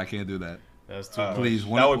like, no, I can't do that. That's too much. Please,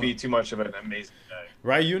 That would be too much of an amazing day.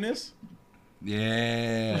 Right, Eunice?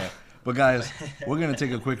 Yeah. But guys, we're gonna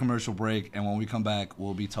take a quick commercial break, and when we come back,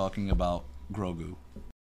 we'll be talking about Grogu.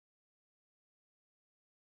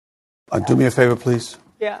 Do me a favor, please.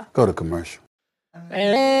 Yeah. Go to commercial.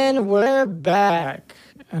 And we're back,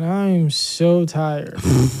 and I'm so tired.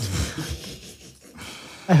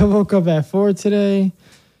 I woke up at 4 today.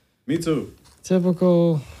 Me too.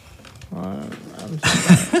 Typical. I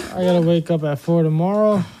gotta wake up at 4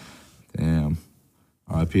 tomorrow. Damn.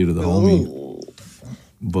 R.I.P. to the homie.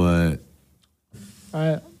 But All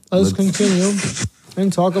right, let's continue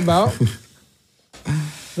and talk about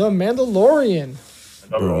The Mandalorian.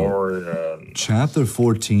 Chapter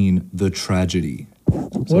 14, The Tragedy. So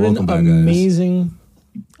What an welcome back, guys.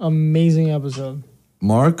 amazing episode.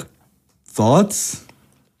 Mark, thoughts?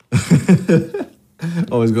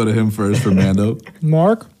 Always go to him first for Mando.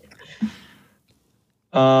 Mark,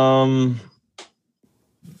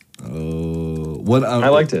 What I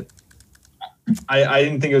liked it. I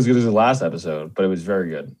didn't think it was good as the last episode, but it was very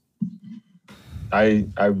good. I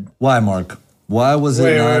Why, Mark? Why was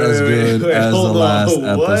it not as good as the last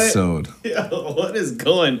episode? What is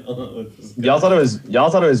going on with this guy? y'all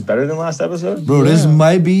thought it was better than last episode? Bro, this Yeah.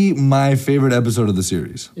 might be my favorite episode of the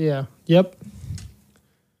series. Yeah. Yep.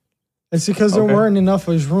 It's because there Okay. weren't enough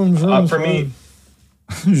of rooms For me,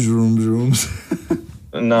 Rooms.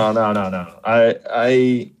 no.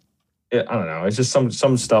 I don't know. It's just some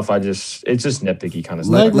stuff. It's just nitpicky kind of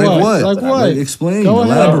stuff. Like what? Like what? Explain. Go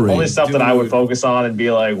ahead. Elaborate. Only stuff that I would Dude. focus on and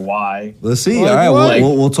be like, why? Let's see. Like All right,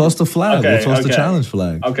 what? we'll toss the flag. Okay, we'll toss the okay. challenge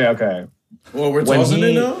flag. Okay. Well, we're When tossing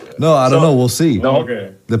he- it now? No, I don't So- know. We'll see. No.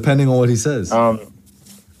 Okay. Depending on what he says.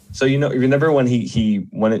 So remember when he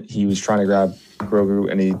was trying to grab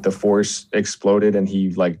Grogu and the Force exploded and he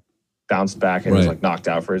like bounced back and was Right. like knocked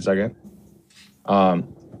out for a second.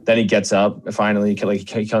 Then he gets up and finally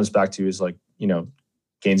he comes back to his like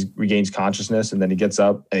regains consciousness and then he gets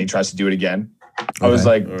up and he tries to do it again. I was Okay.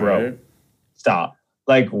 like, bro, Alright. stop!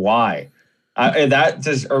 Like, why? And that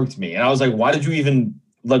just irked me. And I was like, why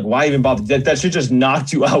even bother? That should just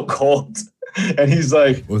knock you out cold. And he's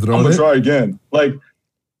like, We're I'm throwing gonna it? try again.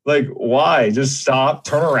 Like, why? Just stop,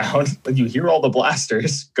 turn around. Like, you hear all the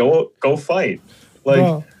blasters. Go fight. Like,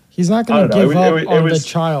 Bro, he's not I going to don't know. give It up on was- the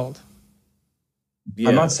child.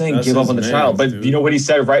 I'm not saying that's give up his on the man, child, but dude. you know what he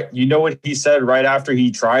said, right? You know what he said right after he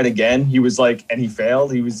tried again? He was like, and he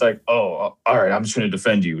failed. He was like, oh, all right, I'm just going to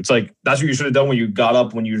defend you. It's like, that's what you should have done when you got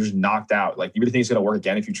up, when you were just knocked out. Like, you really think it's going to work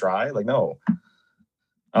again if you try? Like, no.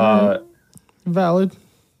 Valid.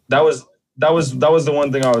 That was the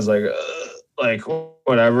one thing I was like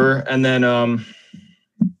whatever. And then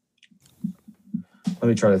let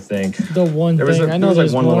me try to think. The one There was thing. I know there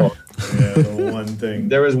was there's like one more. little. Yeah, the one thing.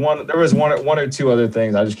 There was one or two other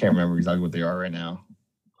things. I just can't remember exactly what they are right now.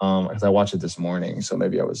 Because I watched it this morning, so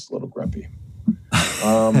maybe I was a little grumpy.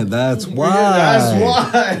 That's why. That's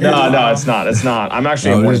why. No, it's not. It's not. I'm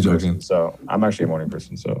actually No, a it morning is person, joking. so I'm actually a morning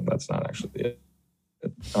person, so that's not actually it.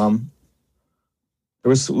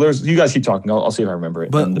 There's you guys keep talking. I'll see if I remember it.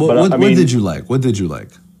 But, And- what I mean, did you like? What did you like?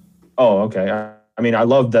 Oh, okay. I mean, I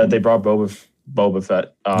love that they brought Boba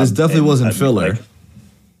Fett. This definitely and wasn't I mean, filler. like,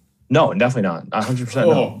 no, definitely not. 100%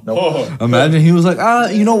 no. Nope. Imagine he was like,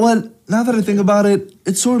 you know what? Now that I think about it,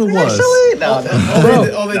 it sort of was. Actually, no.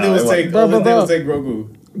 All they No, did was it take. Bro, All they bro, did was bro. take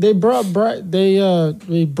Grogu. They brought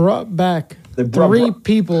back They brought- three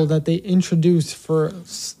people that they introduced for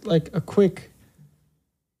like a quick,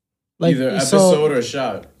 like Either so- episode or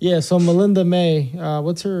shot. Yeah, so Melinda May,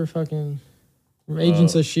 what's her fucking from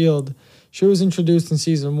Agents of Shield? She was introduced in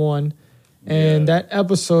season 1, and that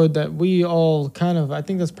episode that we all kind of, I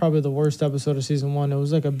think that's probably the worst episode of season 1. It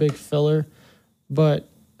was like a big filler, but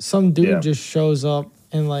some dude Yeah. just shows up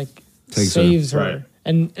and like Takes her. saves her, Right.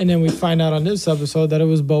 and then we find out on this episode that it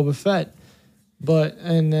was Boba Fett. But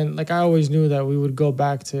and then like I always knew that we would go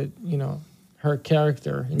back to her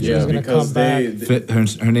character and she was gonna come back.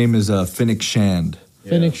 Her name is Finnick Shand.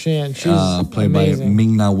 Fennec Shan, she's Played amazing. by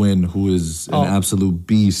Ming Na Wen, who is an Oh. absolute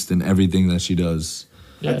beast in everything that she does.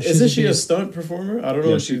 Yeah, Isn't she a beast. stunt performer? I don't know.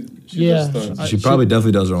 Yeah, If she yeah. does stunts. She probably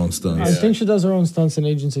definitely does her own stunts. I think she does her own stunts in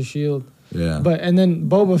Agents of Shield. Yeah. But and then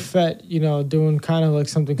Boba Fett, doing kind of like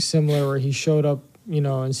something similar where he showed up,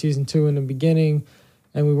 in season 2 in the beginning,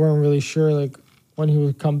 and we weren't really sure like when he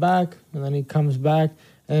would come back, and then he comes back,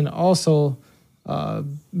 and also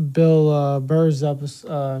Bill Burr's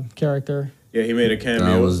character. Yeah, he made a cameo,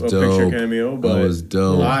 That was a dope. picture cameo. But That was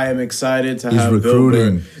dope. I am excited to He's have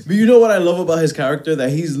recruiting. Bill Burr. But you know what I love about his character? That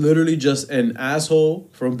he's literally just an asshole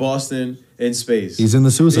from Boston in space. He's in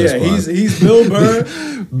the Suicide yeah, Squad. he's Bill Burr.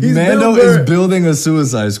 He's Mando Bill Burr. is building a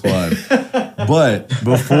Suicide Squad. But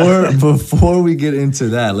before we get into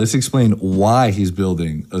that, let's explain why he's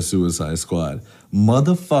building a Suicide Squad.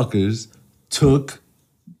 Motherfuckers took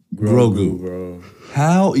Grogu. bro.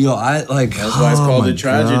 How I like That's why it's called my a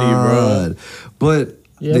tragedy, bro. God. But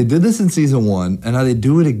Yep. they did this in season 1, and now they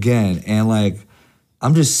do it again, and like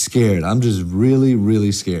I'm just scared. I'm just really,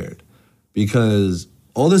 really scared because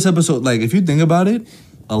all this episode, like if you think about it,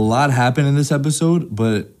 a lot happened in this episode,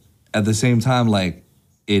 but at the same time, like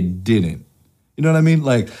it didn't. You know what I mean?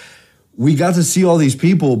 Like we got to see all these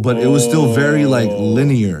people, but it was still very like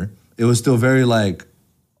linear. It was still very like,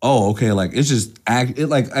 oh, okay, like it's just act. It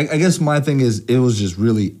like I guess my thing is it was just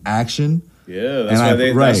really action. Yeah, that's And why I-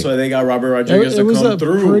 they. right. That's why they got Robert Rodriguez It to was come a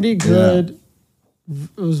through. pretty good.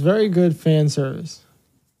 It was very good fan service.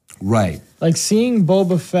 Right. Like seeing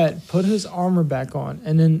Boba Fett put his armor back on,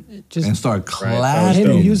 and then it just And start Right. clapping.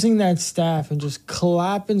 him using that staff and just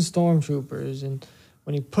clapping stormtroopers, and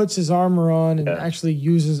when he puts his armor on and actually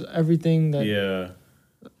uses everything that. Yeah.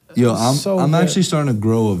 Yo, I'm good. actually starting to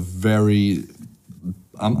grow a very.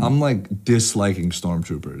 I'm like disliking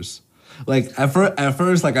stormtroopers. Like at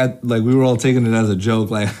first, like we were all taking it as a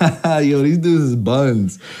joke, like, yo, these dudes is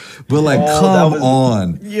buns. But like, come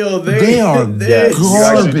on, Yo, they are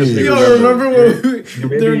garbage. Yo, remember when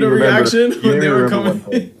during the reaction you when they were remember one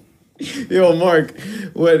coming? Yo, Mark,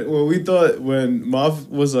 when we thought when Moff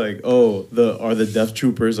was like, "Oh, are the Death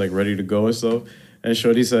Troopers like ready to go and stuff?" And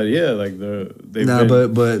Shorty said, "Yeah, like they've been."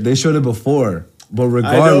 but they showed it before. But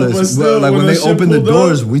regardless, but still, like when when they the ship opened the pulled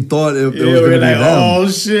doors, up, we thought it was Yeah, gonna we're be like, them. "Oh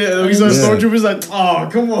shit!" And we saw Yeah. stormtroopers like, "Oh,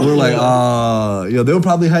 come on." We were like, yo, they were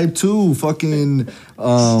probably hyped too. Fucking,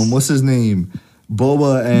 what's his name?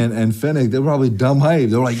 Boba and Fennec, they were probably dumb hype.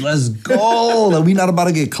 They were like, let's go. Like, we not about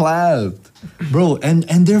to get clapped. Bro, and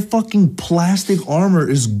their fucking plastic armor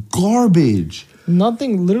is garbage.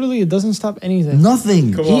 Nothing, literally, it doesn't stop anything.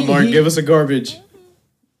 Nothing. Come on, Mark, give us a garbage.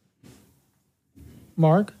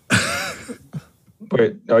 Mark?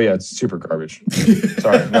 Wait, oh yeah, it's super garbage.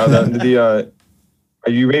 Sorry. No,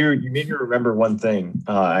 you made me remember one thing.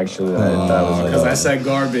 Actually, that was Because I said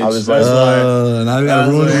garbage. I was That's why. Now we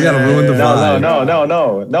gotta ruin the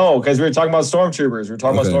vibe. no, because we were talking about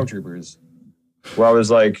stormtroopers. Where I was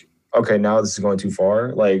like, okay, now this is going too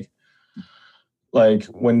far. Like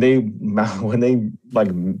when they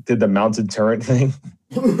like did the mounted turret thing,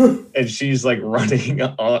 and she's like running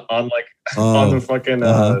on the fucking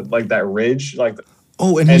like that ridge, like.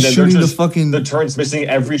 Oh, and he's then shooting they're the just- fucking. The turret's missing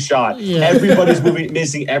every shot. Yeah. Everybody's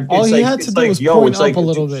missing every. All it's he like, had it's to do like, was yo, point it's up like, a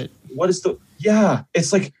little bit. What is the? Yeah,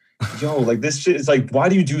 it's like, yo, like this shit is like, why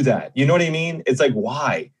do you do that? You know what I mean? It's like,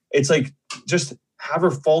 why? It's like, just have her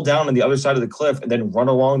fall down on the other side of the cliff and then run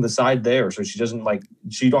along the side there, so she doesn't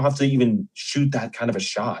you don't have to even shoot that kind of a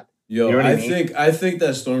shot. Yo, You know what I I mean? think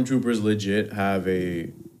that stormtroopers legit have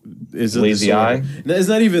a Lazy eye? No, it's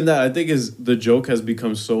not even that. I think the joke has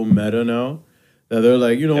become so meta now that they're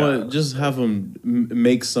like, you know what? Just have them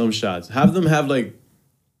make some shots. Have them have like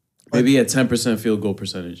maybe a 10% field goal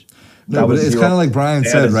percentage. No, but it's kind of like Brian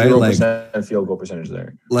said, right? Like 0% field goal percentage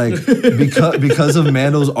there. Like because of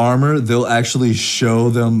Mando's armor, they'll actually show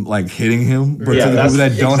them like hitting him. But Yeah, to the that's- people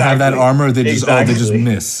that don't have that exactly. armor, they just they just Exactly.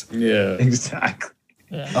 miss. Yeah. Exactly.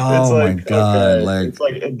 Yeah. Oh It's my like, god! okay, Like it's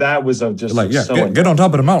like that was just like yeah, so get on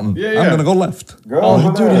top of the mountain. Yeah, I'm yeah. gonna go left.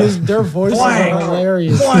 Oh, dude, their voices Blank. are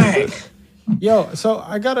hilarious. Blank. Yo, so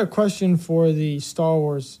I got a question for the Star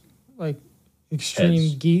Wars, like, extreme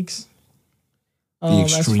Heads. geeks. The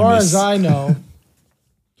As far as extremists. I know,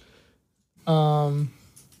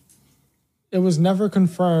 it was never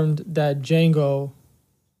confirmed that Jango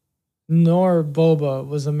nor Boba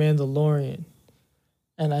was a Mandalorian.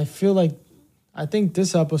 And I think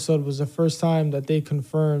this episode was the first time that they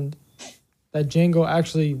confirmed that Jango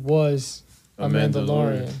actually was a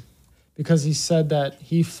Mandalorian. Because he said that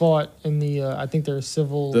he fought in the, I think there's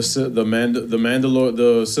civil... The Civil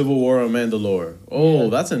War of Mandalore. Oh, Yeah.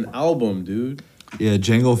 that's an album, dude. Yeah,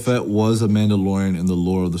 Jango Fett was a Mandalorian in the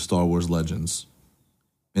lore of the Star Wars Legends.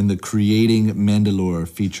 In the Creating Mandalore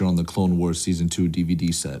feature on the Clone Wars Season 2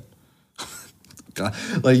 DVD set. God,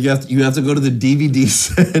 like you have to go to the DVD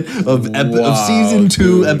set of Wow, Season 2,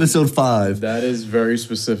 dude. Episode 5. That is very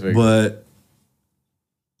specific. But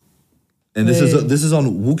and this Hey. is on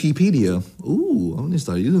Wikipedia. Ooh, I'm gonna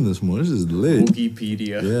start using this more. This is lit.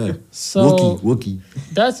 Wikipedia. Yeah. So Wookie.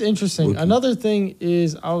 that's interesting. Wookiee. Another thing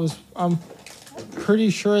is I'm pretty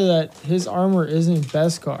sure that his armor isn't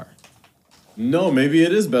Beskar. No, maybe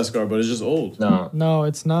it is Beskar, but it's just old. No. No,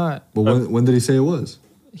 it's not. But when did he say it was?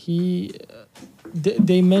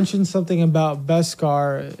 They mentioned something about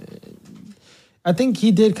Beskar. I think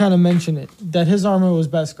he did kind of mention it, that his armor was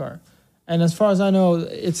Beskar. And as far as I know,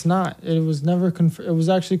 it's not. It was never it was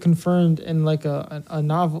actually confirmed in like a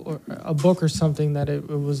novel or a book or something that it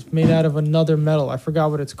was made out of another metal. I forgot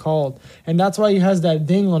what it's called. And that's why he has that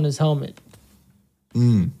ding on his helmet.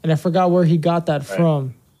 And I forgot where he got that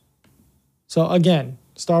from. So again,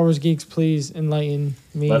 Star Wars geeks, please enlighten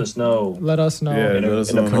me. Let us know. Let us know. Yeah, In a- let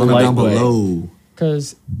us in a know. Comment down polite way. below.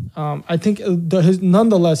 Because I think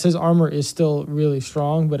nonetheless his armor is still really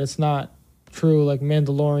strong, but it's not true like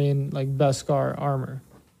Mandalorian like Beskar armor.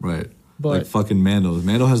 Right. But Like fucking Mando.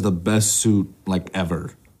 Mando has the best suit like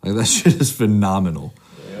ever. Like that shit is phenomenal.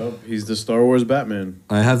 Yep, he's the Star Wars Batman.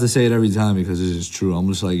 I have to say it every time because it's just true. I'm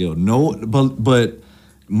just like, yo, no, but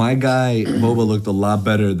my guy Boba looked a lot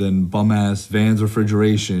better than bum ass Vans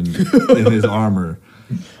refrigeration in his armor.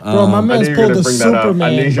 bro, my man's pulled the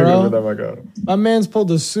Superman, bro. bro. My man's pulled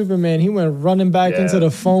the Superman. He went running back Yeah. into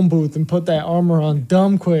the phone booth and put that armor on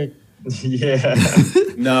dumb quick. Yeah,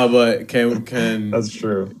 Nah, but can that's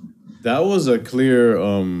true. that was a clear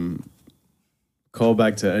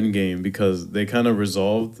callback to Endgame because they kind of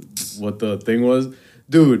resolved what the thing was,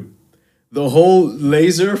 dude. The whole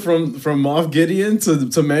laser from Moff Gideon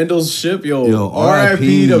to Mando's ship, yo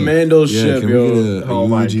R.I.P. to Mando's ship, can we yo. get a Oh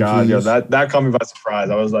my eulogy, god, yo, please? that caught me by surprise.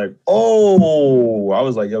 I was like, oh, I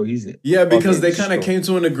was like, yo, he's Yeah, because fucking they kind of so- came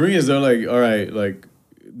to an agreement. They're like, all right, like,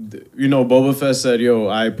 you know, Boba Fett said, yo,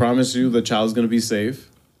 I promise you the child's gonna be safe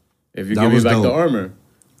if you That give me was back the dope. armor.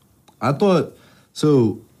 I thought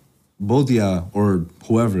so. Both y'all or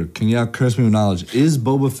whoever, can y'all curse me with knowledge? Is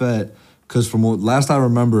Boba Fett? Because from what last I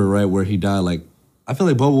remember, right where he died, like I feel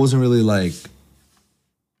like Boba wasn't really like.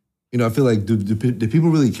 You know, I feel like do people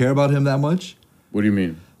really care about him that much? What do you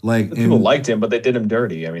mean? Like People liked him, but they did him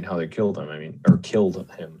dirty. I mean, how they killed him. I mean, or killed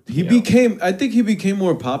him. He you know? became. I think he became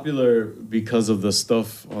more popular because of the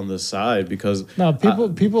stuff on the side. Because No,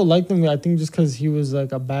 people liked him. I think just because he was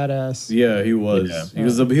like a badass. yeah, he was. Yeah.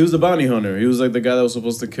 He was the bounty hunter. He was like the guy that was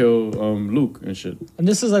supposed to kill Luke and shit. And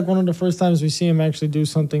this is like one of the first times we see him actually do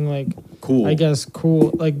something like Cool. I guess cool,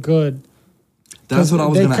 like good. that's what I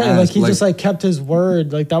was They gonna kinda- ask. Like he just like kept his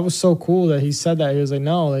word. Like that was so cool that he said that. He was like,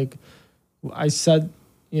 no, like I said,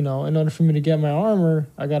 you know, in order for me to get my armor,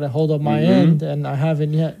 I gotta hold up my end, and I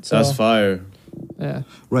haven't yet. So That's fire. yeah.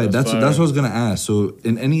 right. That's That's what I fire. was gonna ask. So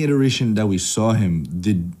in any iteration that we saw him,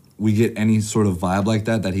 did we get any sort of vibe like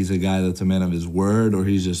that? That he's a guy that's a man of his word, or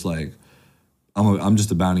he's just like, I'm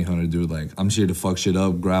just a bounty hunter, dude. Like I'm just here to fuck shit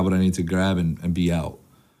up, grab what I need to grab, and be out.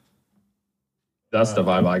 That's the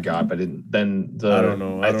vibe I got. But then the I don't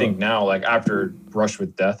know. I think now, like after Brush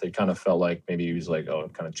with Death, it kind of felt like maybe he was like, oh,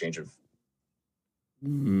 kind of change of.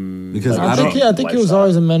 Because Like, I don't. I think he was lifestyle.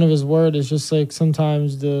 always a man of his word. It's just like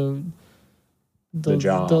sometimes the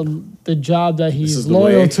job. the job that This he's is the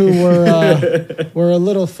loyal way. to were a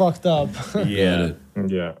little fucked up. Yeah.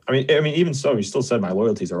 Yeah, I mean, even so, he still said my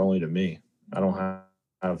loyalties are only to me. I don't have.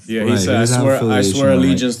 Yeah, Right, he he said, doesn't have I affiliation, swear right?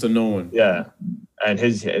 allegiance to no one. Yeah, and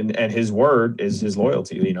his word is his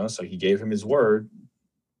loyalty. You know, so he gave him his word.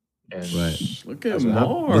 And Right. Look at That's what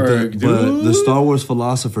happened. Mark, But the dude. Star Wars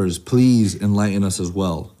philosophers, please enlighten us as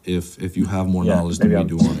well, if you have more Yeah, knowledge than we maybe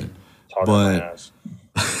do I'm- on it. talking my But- ass.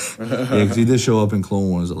 Yeah, because he did show up in Clone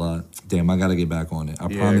Wars a lot. Damn, I gotta get back on it. I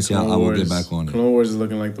promise Clone y'all, I will get Wars- back on it. Clone Wars is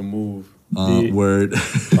looking like the move. Word,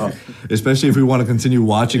 especially if we want to continue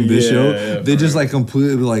watching this Yeah, show, yeah, they for just real. like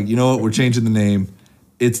completely be like, you know what, we're changing the name.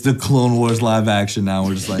 It's the Clone Wars live action now.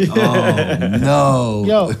 We're just like, oh no.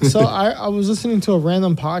 Yo, so I was listening to a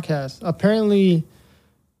random podcast. Apparently,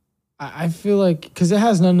 I feel like because it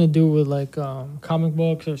has nothing to do with like comic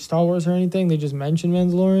books or Star Wars or anything. They just mentioned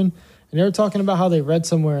Mandalorian, and they were talking about how they read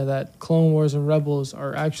somewhere that Clone Wars and Rebels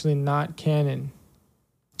are actually not canon.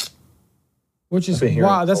 Which is I've been hearing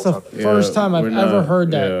wow. it That's all the the time. first time I've we're ever not-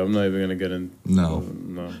 heard that. Yeah, I'm not even gonna get in. No.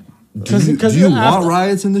 No. Do you, 'Cause do you after- want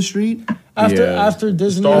riots in the street? Yeah. After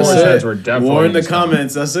Disney, Star Wars That's fans it. were definitely War in the just-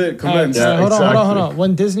 comments. That's it. Comments. Yeah, hold on. exactly.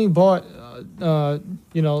 When Disney bought,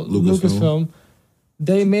 Lucasfilm,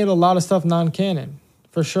 they made a lot of stuff non-canon,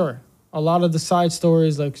 for sure. A lot of the side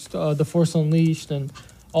stories, like The Force Unleashed and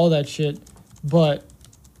all that shit. But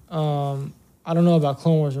I don't know about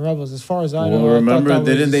Clone Wars and Rebels. As far as I know, Well, I remember, thought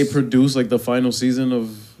that didn't they was produce like the final season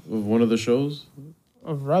of one of the shows?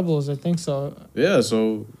 of Rebels? I think so, Yeah,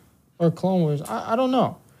 so or Clone Wars. I don't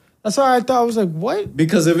know. That's why I thought I was like, what?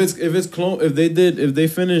 because if they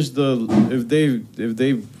finished if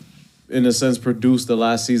they in a sense produced the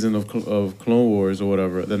last season of Clone Wars or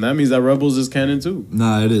whatever, then that means that Rebels is canon too.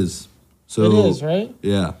 Nah, it is. So It is, right?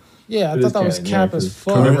 Yeah. Yeah, I It thought is that was canon, cap yeah, as 'cause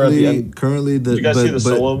fuck. Remember at the end- Currently, the Did you guys see the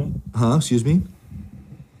Solo? Huh? Excuse me.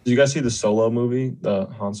 Did you guys see the Solo movie, the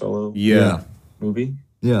Han Solo Yeah. movie?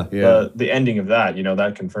 Yeah. Yeah. The ending of that, you know,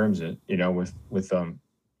 that confirms it. You know, with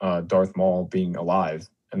Darth Maul being alive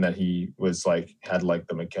and that he was like had like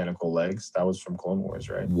the mechanical legs. That was from Clone Wars,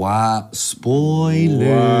 right? Wow. Spoilers.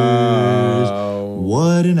 Wow.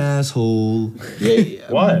 What an asshole.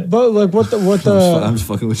 What? But like, what I'm the just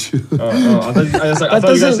fucking with you. I thought you guys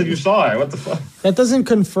doesn't- said you saw it. What the fuck? that doesn't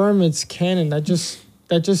confirm it's canon. That just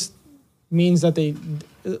means that they.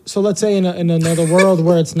 So let's say in another world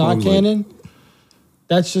where it's not Totally. canon,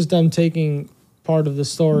 that's just them taking part of the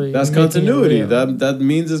story. That's and making it continuity. real. That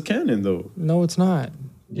means it's canon though. No, it's not.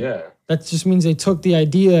 Yeah. That just means they took the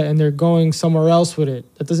idea and they're going somewhere else with it.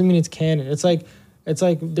 That doesn't mean it's canon. It's like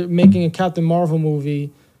they're making a Captain Marvel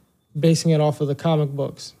movie, basing it off of the comic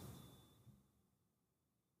books.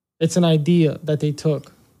 It's an idea that they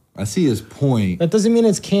took. I see his point. That doesn't mean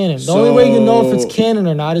it's canon. The only way you know if So- it's canon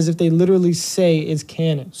or not is if they literally say it's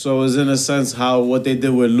canon. So it's in a sense what they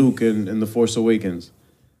did with Luke in The Force Awakens.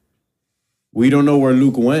 We don't know where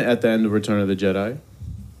Luke went at the end of Return of the Jedi,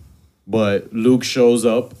 but Luke shows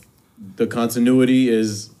up. The continuity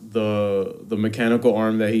is the mechanical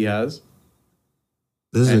arm that he has.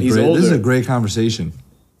 This is a great conversation.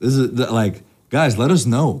 This is like, guys, let us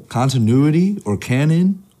know. Continuity or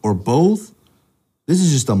canon or both. This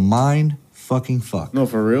is just a mind fucking fuck. No,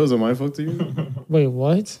 for real, is it my fuck to you? Wait,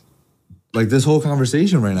 what? Like this whole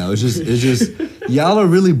conversation right now, it's just y'all are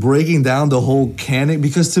really breaking down the whole canon,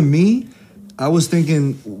 because to me, I was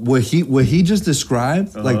thinking what he just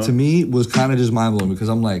described, like to me was kind of just mind blowing, because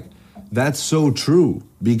I'm like, that's so true,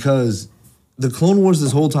 because the Clone Wars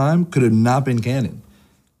this whole time could have not been canon.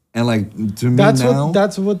 And like to me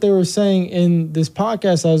that's what they were saying in this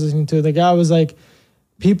podcast I was listening to. The guy was like,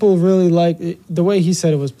 people really liked the way he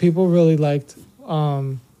said it was people really liked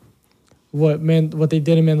what they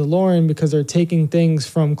did in Mandalorian, because they're taking things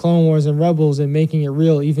from Clone Wars and Rebels and making it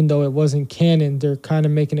real, even though it wasn't canon. They're kind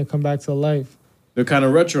of making it come back to life. They're kind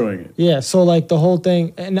of retroing it. Yeah, so like the whole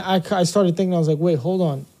thing, and I started thinking, I was like, wait, hold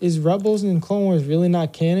on, is Rebels and Clone Wars really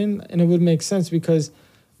not canon? And it would make sense because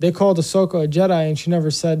they called Ahsoka a Jedi, and she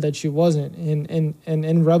never said that she wasn't.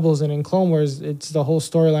 In Rebels and in Clone Wars, it's the whole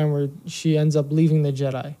storyline where she ends up leaving the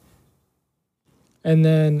Jedi. And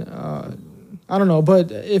then, I don't know,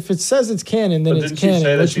 but if it says it's canon, then it's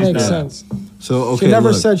canon, which makes sense. So, okay, she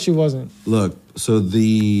never said she wasn't. Look, so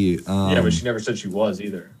the... yeah, but she never said she was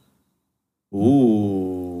either.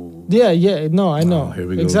 Ooh. Yeah, no, I know. Oh, here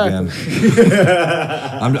we go exactly. again.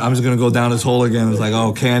 I'm just going to go down this hole again. It's like,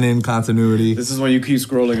 oh, canon, continuity. This is when you keep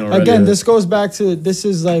scrolling already. Again, this goes back to, this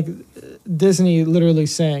is like Disney literally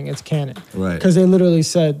saying it's canon. Right. Because they literally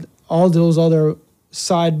said all those other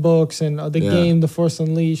side books and the game, The Force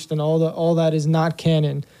Unleashed, and all that is not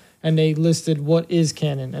canon. And they listed what is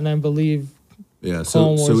canon. And I believe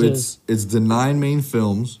Clone Wars it's the 9 main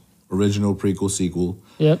films, original, prequel, sequel.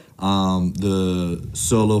 Yep. The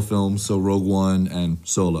Solo films, so Rogue One and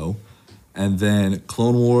Solo. And then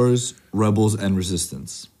Clone Wars, Rebels, and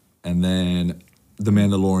Resistance. And then The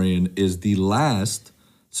Mandalorian is the last.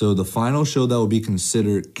 So the final show that will be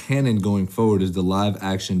considered canon going forward is the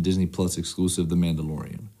live-action Disney Plus exclusive The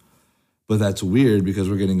Mandalorian. But that's weird because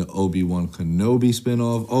we're getting an Obi-Wan Kenobi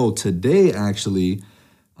spinoff. Oh, today, actually,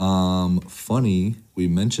 funny, we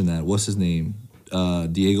mentioned that. What's his name?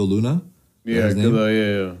 Diego Luna?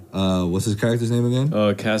 Yeah. What's his character's name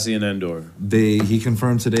again? Cassian Andor. He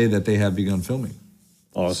confirmed today that they have begun filming.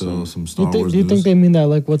 Awesome. So some Star Wars Do you news. think they mean that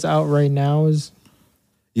like what's out right now is?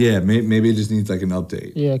 Yeah, maybe it just needs like an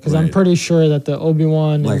update. Yeah, because I'm pretty sure that the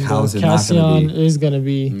Obi-Wan Like, and how the is it not gonna Cassian be? is going to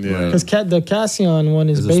be. Yeah. Because the Cassian one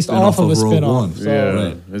is It's a based spin-off off of a of Rogue spin-off. One. So Yeah,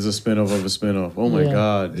 Right. it's a spin-off of a spin-off. Oh my Yeah.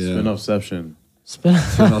 God, Yeah. spin-offception.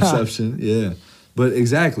 Spin-offception, yeah. But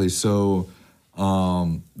exactly, so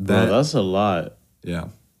That's a lot. yeah,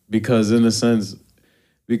 Because in a sense,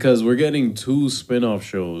 because we're getting 2 spin-off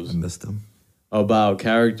shows I missed him. about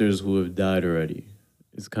characters who have died already.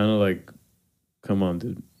 It's kind of like, come on,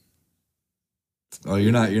 dude. Oh,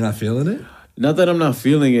 you're not feeling it? Not that I'm not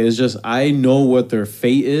feeling it. It's just I know what their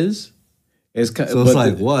fate is. So it's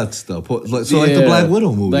like what's the like the Black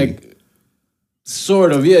Widow movie? like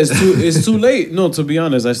sort of, yeah. It's too late. No, to be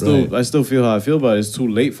honest, I still feel how I feel about it. It's too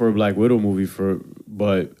late for a Black Widow movie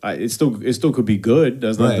but it still could be good.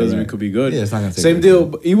 That's not doesn't mean it could be good. Yeah, it's not gonna take same that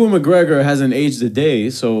deal. Ewan McGregor hasn't aged a day,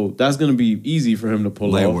 so that's gonna be easy for him to pull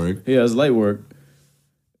Light off. work. Yeah, it's light work.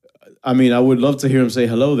 I mean, I would love to hear him say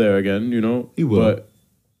hello there again. You know, He will. But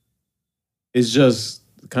it's just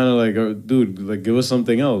kind of like, dude, like give us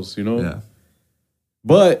something else. You know. Yeah.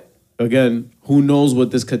 But again, who knows what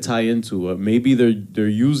this could tie into? Maybe they're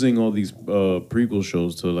using all these prequel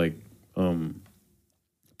shows to like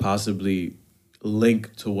possibly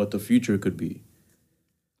link to what the future could be.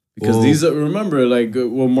 Because these are, remember, like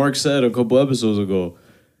what Mark said a couple episodes ago,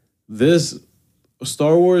 this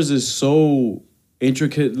Star Wars is so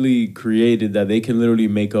intricately created that they can literally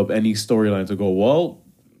make up any storyline to go, well,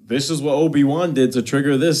 this is what Obi-Wan did to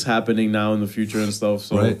trigger this happening now in the future and stuff.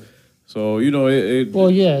 So. Right. So, you know, it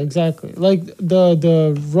well, yeah, exactly. Like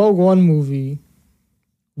the Rogue One movie,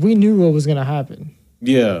 we knew what was gonna happen.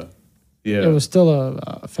 Yeah. It was still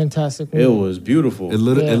a fantastic movie. It was beautiful. It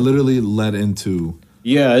literally led into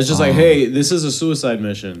Yeah, it's just like, hey, this is a suicide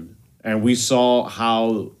mission. And we saw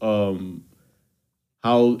how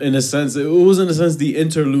in a sense, it was in a sense the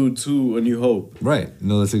interlude to A New Hope. right.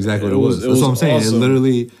 No, that's exactly what It it was- was. it That's was what I'm saying. awesome. It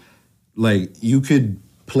literally, like, you could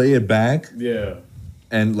play it back. Yeah.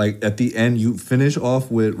 And like at the end, you finish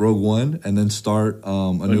off with Rogue One and then start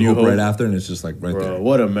A New Hope right after, and it's just like right Bro, there.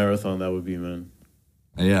 what a marathon that would be, man.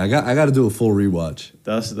 And yeah, I got to do a full rewatch.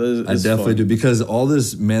 That's I definitely do because all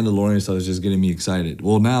this Mandalorian stuff is just getting me excited.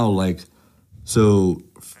 Well, now like So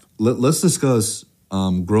let's discuss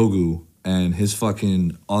Grogu and his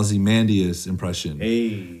fucking Ozymandias impression.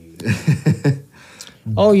 Hey.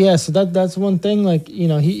 Oh yeah, so that's one thing. Like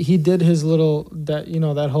he did his little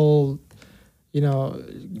that whole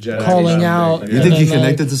Jedi calling thing. out. You and think he then,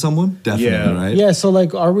 connected to someone? Definitely, Yeah. right? Yeah, so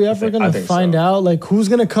like, are we ever I gonna think find so. out like who's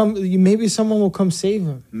gonna come? Maybe someone will come save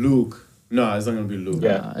him. Luke. No, it's not gonna be Luke.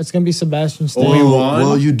 Yeah. It's gonna be Sebastian Stan. Obi-Wan?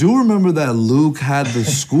 Well, you do remember that Luke had the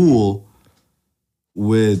school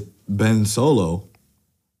with Ben Solo,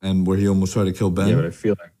 and where he almost tried to kill Ben. Yeah, but I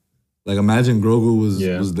feel like Imagine Grogu was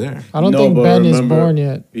Yeah. there. I don't No, think but Ben is remember- born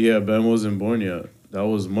yet. Yeah, Ben wasn't born yet. That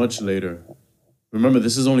was much later. Remember,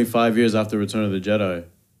 this is only 5 years after Return of the Jedi.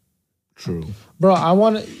 True. Bro, I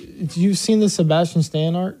want to. You've seen the Sebastian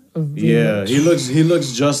Stan art? Of being- Yeah, he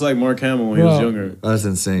looks just like Mark Hamill when he was Bro. younger. That's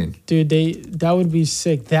insane. Dude, that would be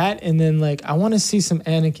sick. That and then like I want to see some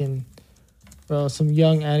Anakin, bro, some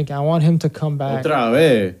young Anakin. I want him to come back. Otra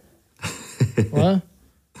vez. What?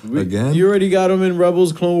 Again? You already got him in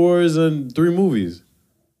Rebels, Clone Wars, and 3 movies.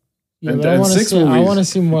 Yeah, And- but I and want to 6 see. I movies. want to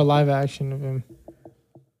see more live action of him.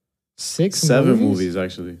 7 movies,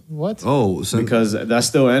 actually. What? Oh, so Because that's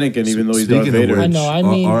still Anakin, even though he's Darth Speaking of Vader. I know. I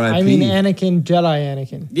mean, R.I.P.. Anakin, Jedi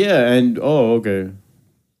Anakin. Yeah, and okay.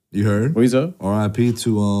 you heard? What is up? R.I.P.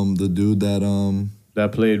 to the dude that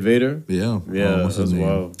That played Vader? yeah. Yeah, what's his that's name?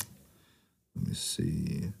 wild. Let me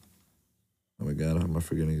see. Oh my god, how am I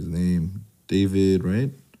forgetting his name? David, right?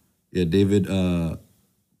 Yeah, David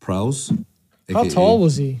Prowse. How AKA. tall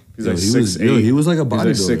was he? He's Yo, like he was 6'8". he was like a He's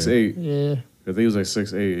like bodybuilder. 6'8". Yeah. I think he was like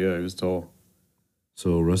 6'8". Yeah, he was tall.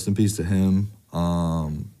 So rest in peace to him.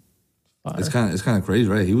 It's kind of crazy,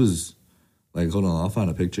 right? He was like, hold on, I'll find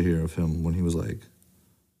a picture here of him when he was like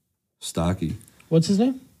stocky. What's his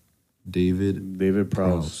name? David Prowse.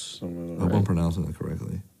 Prowse. Something I like hope that. I'm pronouncing it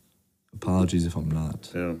correctly. Apologies if I'm not.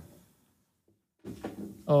 Yeah.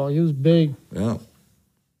 Oh, he was big. Yeah.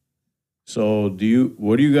 So what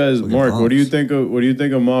do you guys, Look at Mark? What do you Pops. think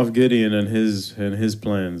of Moff Gideon and his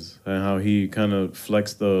plans and how he kind of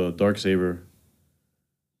flexed the Darksaber?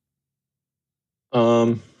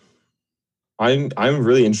 I'm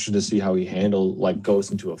really interested to see how he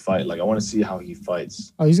goes into a fight. Like I want to see how he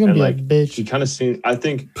fights. Oh, he's gonna And be like a bitch. he kind of seems. I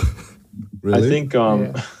think Really?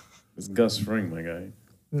 Yeah. It's Gus Fring, my guy.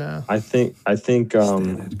 Nah. I think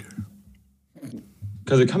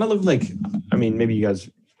because it kind of looked like, I mean, maybe you guys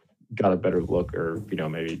got a better look or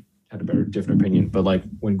maybe had a better different opinion, but like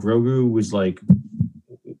when Grogu was like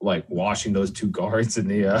washing those 2 guards in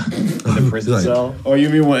the prison Like- cell. Oh, you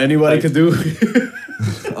mean what anybody Like- could do?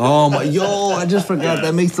 Oh my, I just forgot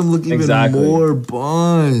that makes them look even Exactly. more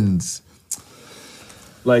buns.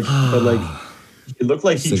 Like, but like, it looked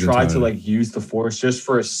like he Sick and tried to tired. like use the Force just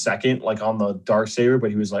for a second, like on the Darksaber, but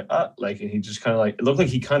he was like, and he just kind of like, it looked like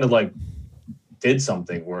he kind of like did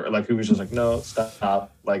something where like he was just like, no,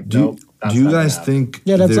 stop, like, nope. that's Do you not gonna guys happen. think?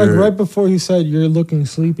 Yeah, that's like they're- right before he said, "You're looking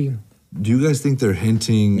sleepy." Do you guys think they're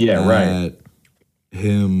hinting Yeah, at right.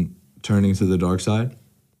 him turning to the dark side?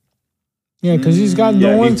 Yeah, because he's got Yeah,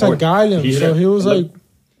 no he one to for- guide him. he- So he was it like, looked-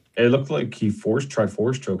 It looked like he tried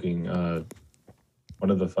force choking one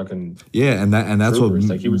of the fucking. Yeah, and that's what Troopers,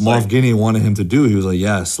 like, he was Moff like- Gideon wanted him to do. He was like,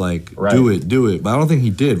 yes, like Right. do it. But I don't think he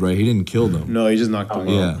did, right? He didn't kill them. No, he just knocked him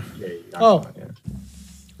Yeah. out. Yeah, Oh. yeah.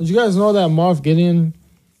 did you guys know that Moff Gideon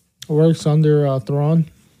works under Thrawn?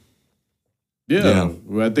 Yeah. Yeah.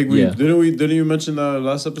 Well, I think didn't you mention that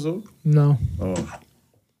last episode? No, Oh.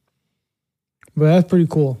 but that's pretty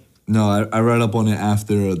cool. No, I read up on it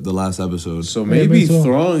after the last episode. So Yeah, maybe me too.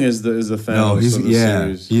 Thrawn is the Thanos No, of the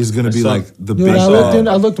series. he's gonna I be saw- like the Dude, big.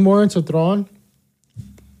 I looked more into Thrawn.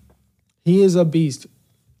 He is a beast.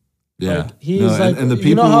 Yeah, Like, he is like- and the you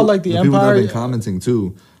people, know how, like, the people that have Empire- been commenting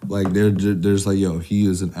too, like they're just like, yo, he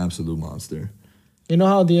is an absolute monster. You know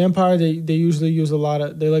how the Empire they usually use they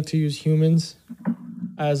like to use humans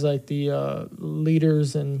as like the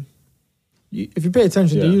leaders, and if you pay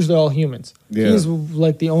attention, they're Yeah. usually all humans. Yeah. He's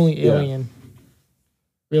like the only Yeah. alien,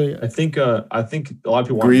 really, I think a lot of people want him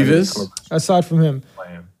to Grievous? become aside from him. a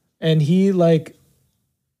plan. And he like,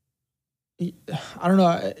 I don't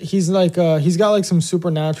know. He's like he's got like some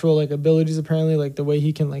supernatural like abilities apparently, like the way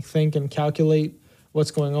he can like think and calculate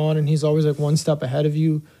what's going on, and he's always like one step ahead of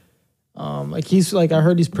you. Like he's like I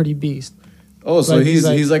heard he's pretty beast. Oh, so Like, he's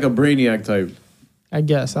he's like a brainiac type. I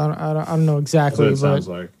guess I don't know That's what exactly, it but sounds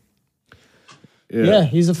like. yeah,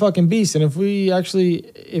 he's a fucking beast. And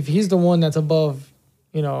if he's the one that's above,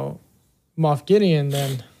 Moff Gideon,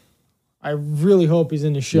 then I really hope he's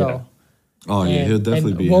in the show. Oh yeah, he'll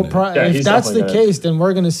definitely be in it. Yeah, if he's that's the definitely case, then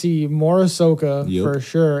we're gonna see more Ahsoka Yep. for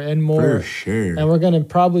sure, and more, For sure. and we're gonna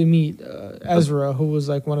probably meet Ezra, who was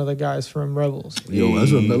like one of the guys from Rebels. Yo,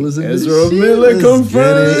 Ezra Miller's in this Ezra shit. Miller Let's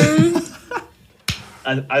confirmed. get it.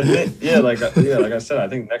 I think like I said, I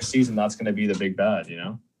think next season that's going to be the big bad. You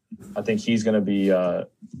know, I think he's going to be the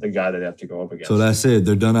guy that they have to go up against. So that's it.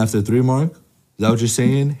 They're done after 3, Mark? Is that what you're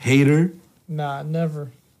saying? Hater? Nah,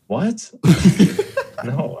 never. What?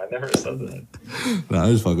 No, I never said that. Nah,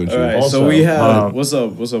 I just fucking with All you. right, Also, so we have what's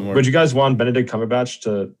what's up, Mark? Would you guys want Benedict Cumberbatch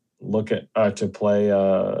to look at to play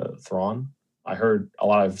Thrawn? I heard a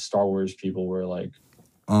lot of Star Wars people were like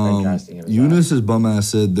casting him as Eunice's bum ass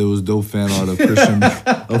said there was dope fan art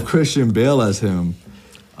of Christian Bale as him.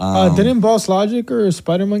 Didn't Boss Logic or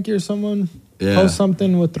Spider Monkey or someone post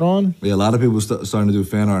something with Thrawn? Yeah, a lot of people starting to do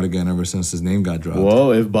fan art again ever since his name got dropped.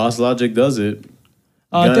 Well, if Boss Logic does it,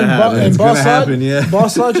 I think It's gonna happen, yeah.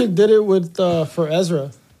 Boss Logic did it with for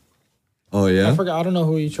Ezra. Oh yeah, I forgot. I don't know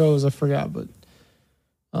who he chose. I forgot, but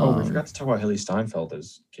we forgot to talk about Haley Steinfeld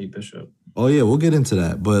as Kate Bishop. oh yeah, we'll get into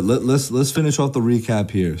that. But let's finish off the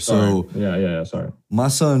recap here. So Yeah. Sorry. my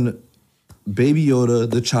son, Baby Yoda,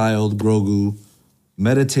 the child, Grogu,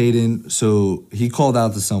 meditating. So he called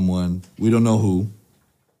out to someone. We don't know who.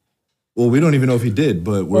 Well, we don't even know if he did,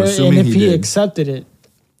 but we're assuming and if he did. accepted it,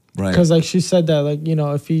 Right. because like she said that, like, you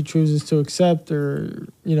know, if he chooses to accept, or,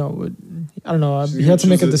 you know, I don't know, he had to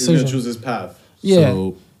make a decision. He's gonna choose his path. Yeah.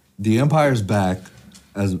 So the Empire's back,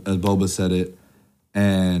 as Boba said it,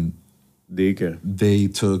 and DK. they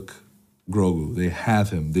took Grogu. They have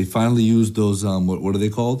him. They finally used those what are they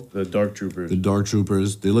called? The Dark Troopers. The Dark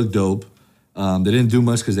Troopers. They look dope. They didn't do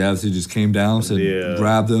much because they obviously just came down, said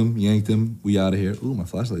grabbed them, yanked them, we out of here. Ooh, my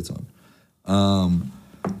flashlight's on.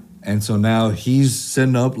 And so now he's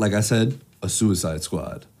setting up, like I said, a Suicide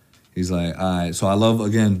Squad. He's like, all right. So I love,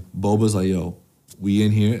 again, Boba's like, yo, we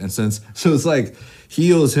in here. And so it's like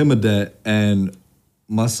he owes him a debt, and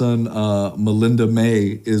my son, Melinda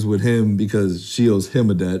May, is with him because she owes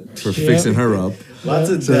him a debt for fixing her up. Lots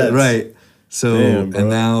of So, debts. right. So, Damn, bro. and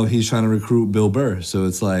now he's trying to recruit Bill Burr. So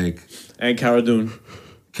it's like And Cara Dune.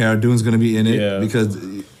 Cara Dune's going to be in it Yeah. because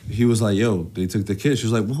he was like, yo, they took the kid. She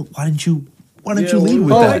was like, well, why didn't you Yeah, lead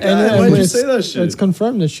with well, that? and- why'd you say that shit? It's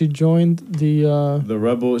confirmed that she joined the. The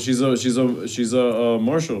rebel. She's a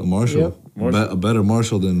marshal. A marshal. Yep. Marshal. A better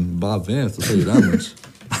marshal than Bob Vance, I'll tell you that much.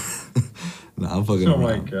 Nah, I'm fucking Oh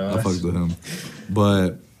my around. gosh. I fucked with him.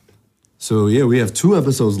 But, so yeah, we have 2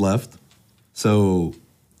 episodes left. So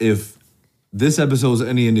if this episode is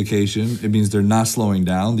any indication, it means they're not slowing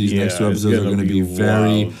down. These next 2 it's episodes are gonna going to be be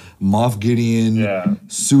very wild. Moff Gideon, Yeah.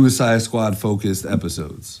 Suicide Squad focused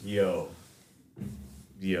episodes. Yo,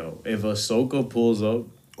 if Ahsoka pulls up,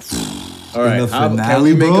 all right. the Can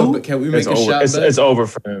finale, we make bro? a make It's a over. shot bet? It's over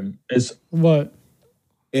for him. It's What?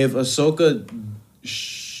 If Ahsoka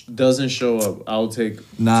doesn't show up, I'll take.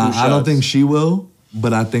 Nah, 2 I don't shots. think she will,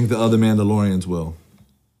 but I think the other Mandalorians will.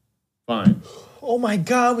 Fine. Oh my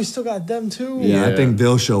God, we still got them too. Yeah, I Yeah. think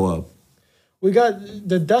they'll show up. We got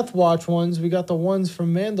the Death Watch ones. We got the ones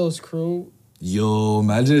from Mando's crew. Yo,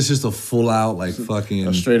 imagine it's just a full out like fucking.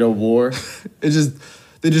 A straight up war. They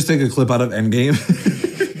just take a clip out of Endgame.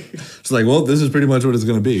 It's like, well, this is pretty much what it's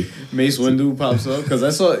gonna be. Mace Windu pops up because I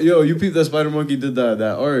saw you peeped that Spider Monkey did that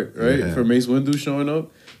art right Yeah. for Mace Windu showing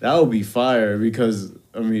up. That would be fire because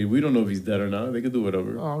I mean we don't know if he's dead or not. They could do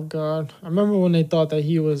whatever. Oh God, I remember when they thought that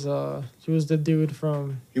he was the dude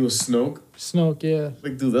from He was Snoke. Snoke. Yeah.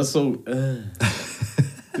 Like dude, that's so.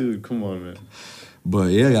 Dude, come on, man.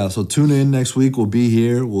 But yeah, so tune in next week. We'll be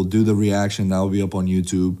here. We'll do the reaction. That will be up on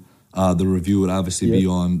YouTube. The review would obviously be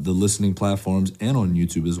on the listening platforms and on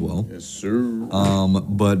YouTube as well. Yes, sir.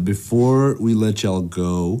 But before we let y'all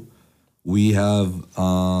go, we have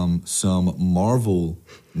some Marvel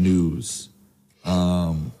news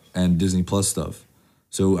and Disney Plus stuff.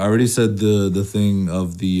 So I already said the thing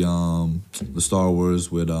of the Star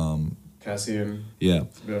Wars with Cassian. yeah.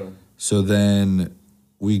 Yeah. So then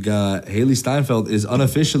we got Haley Steinfeld is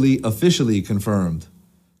officially confirmed.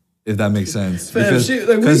 If that makes sense, because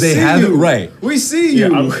they have it right. We see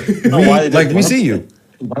you. why We see you.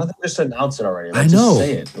 Why don't they just announce it already? I know. Just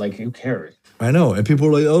say it. Like, who cares? I know, and people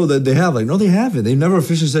are like, "Oh, that they have." Like, no, they haven't. They've never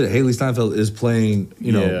officially said Haley Steinfeld is playing.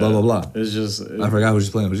 You know, Yeah. blah blah blah. It's just. I forgot who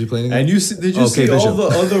she's playing. Was she playing? Again? And did you see Kate all Bishop.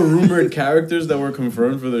 the other rumored characters that were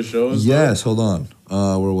confirmed for the shows? Yes. Hold on.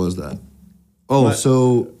 Where was that? Oh,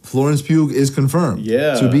 so Florence Pugh is confirmed.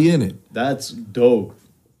 Yeah. To be in it. That's dope.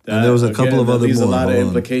 And there was a couple of that other leaves more. a lot of Hold on.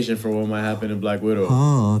 implication for what might happen in Black Widow.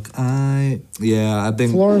 I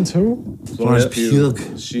think Florence who? Florence Pugh.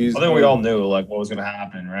 She's. I think we all knew like what was gonna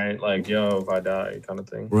happen, right? Like, yo, if I die, kind of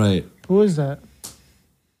thing. Right. Who is that?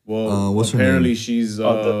 Well, what's her apparently name? she's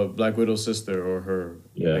Black Widow's sister or her,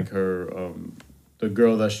 Yeah. like her, the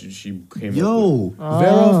girl that she came up Yo, with.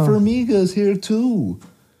 Vera Farmiga's here too.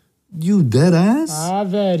 You dead ass?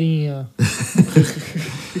 Averia.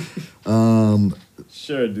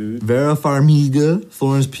 Sure, dude. Vera Farmiga,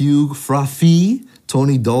 Florence Pugh, Frafi,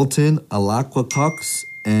 Tony Dalton, Alaqua Cox,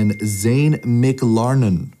 and Zane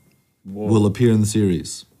McLarnon will appear in the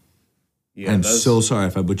series. Yeah, I'm that's- so sorry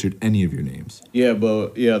if I butchered any of your names. Yeah,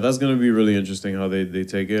 but yeah, that's gonna be really interesting how they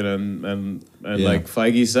take it, and Yeah. like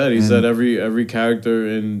Feige said, he said every character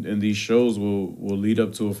in these shows will lead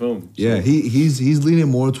up to a film. So- Yeah, he's leaning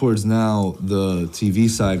more towards now the TV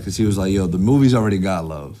side because he was like, "Yo, the movies already got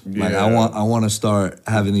love. Like, Yeah. I want to start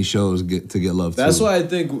having these shows get love That's too." why I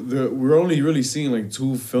think we're only really seeing like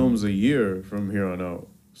 2 films a year from here on out,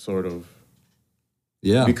 sort of,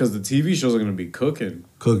 Yeah, because the TV shows are gonna be cooking.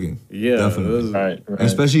 cooking. Yeah, definitely. those- Right. Right.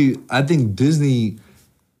 Especially, I think Disney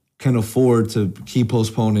can afford to keep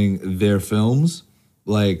postponing their films,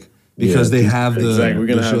 like because they have the, Exactly. We're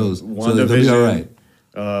gonna the have shows, so they'll be all right.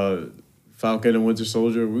 WandaVision, Falcon and Winter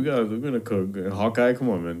Soldier. We're gonna cook. Hawkeye, come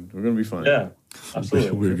on, man, we're gonna be fine. Yeah.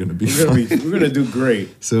 Absolutely. We're gonna be We're fine. we're gonna do great.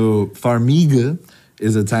 So Farmiga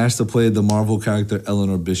is attached to play the Marvel character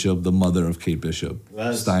Eleanor Bishop, the mother of Kate Bishop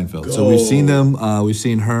Let's Steinfeld. go. So we've seen them. We've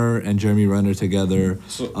seen her and Jeremy Renner together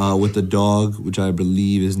with the dog, which I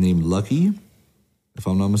believe is named Lucky, if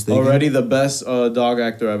I'm not mistaken. Already the best dog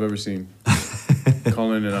actor I've ever seen.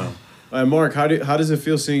 Calling it out. All right, Mark, how does it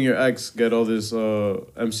feel seeing your ex get all this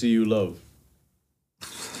MCU love?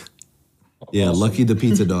 Yeah, Lucky the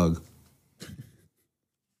pizza dog.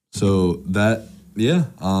 So that, yeah.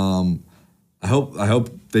 I hope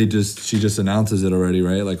she just announces it already,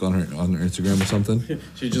 right? Like on her Instagram or something.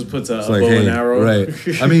 She just puts a It's bow like, and hey, arrow.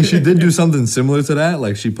 right. I mean, she did do something similar to that.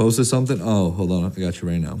 Like she posted something. Oh, hold on, I got you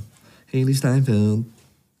right now. Haley Steinfeld.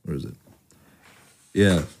 Where is it?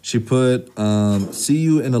 Yeah, she put "See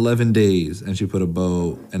you in 11 days," and she put a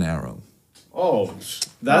bow and arrow. Oh,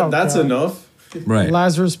 that's God. enough. Right.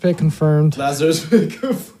 Lazarus Pit confirmed. Lazarus.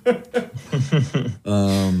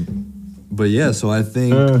 But yeah, so I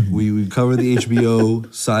think we cover the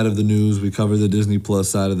HBO side of the news. We cover the Disney Plus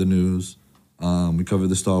side of the news. We cover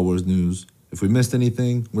the Star Wars news. If we missed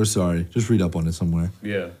anything, we're sorry. Just read up on it somewhere.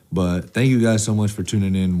 Yeah. But thank you guys so much for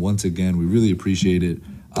tuning in once again. We really appreciate it.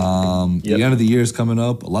 The end of the year is coming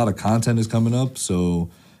up. A lot of content is coming up. So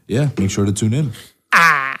yeah, make sure to tune in.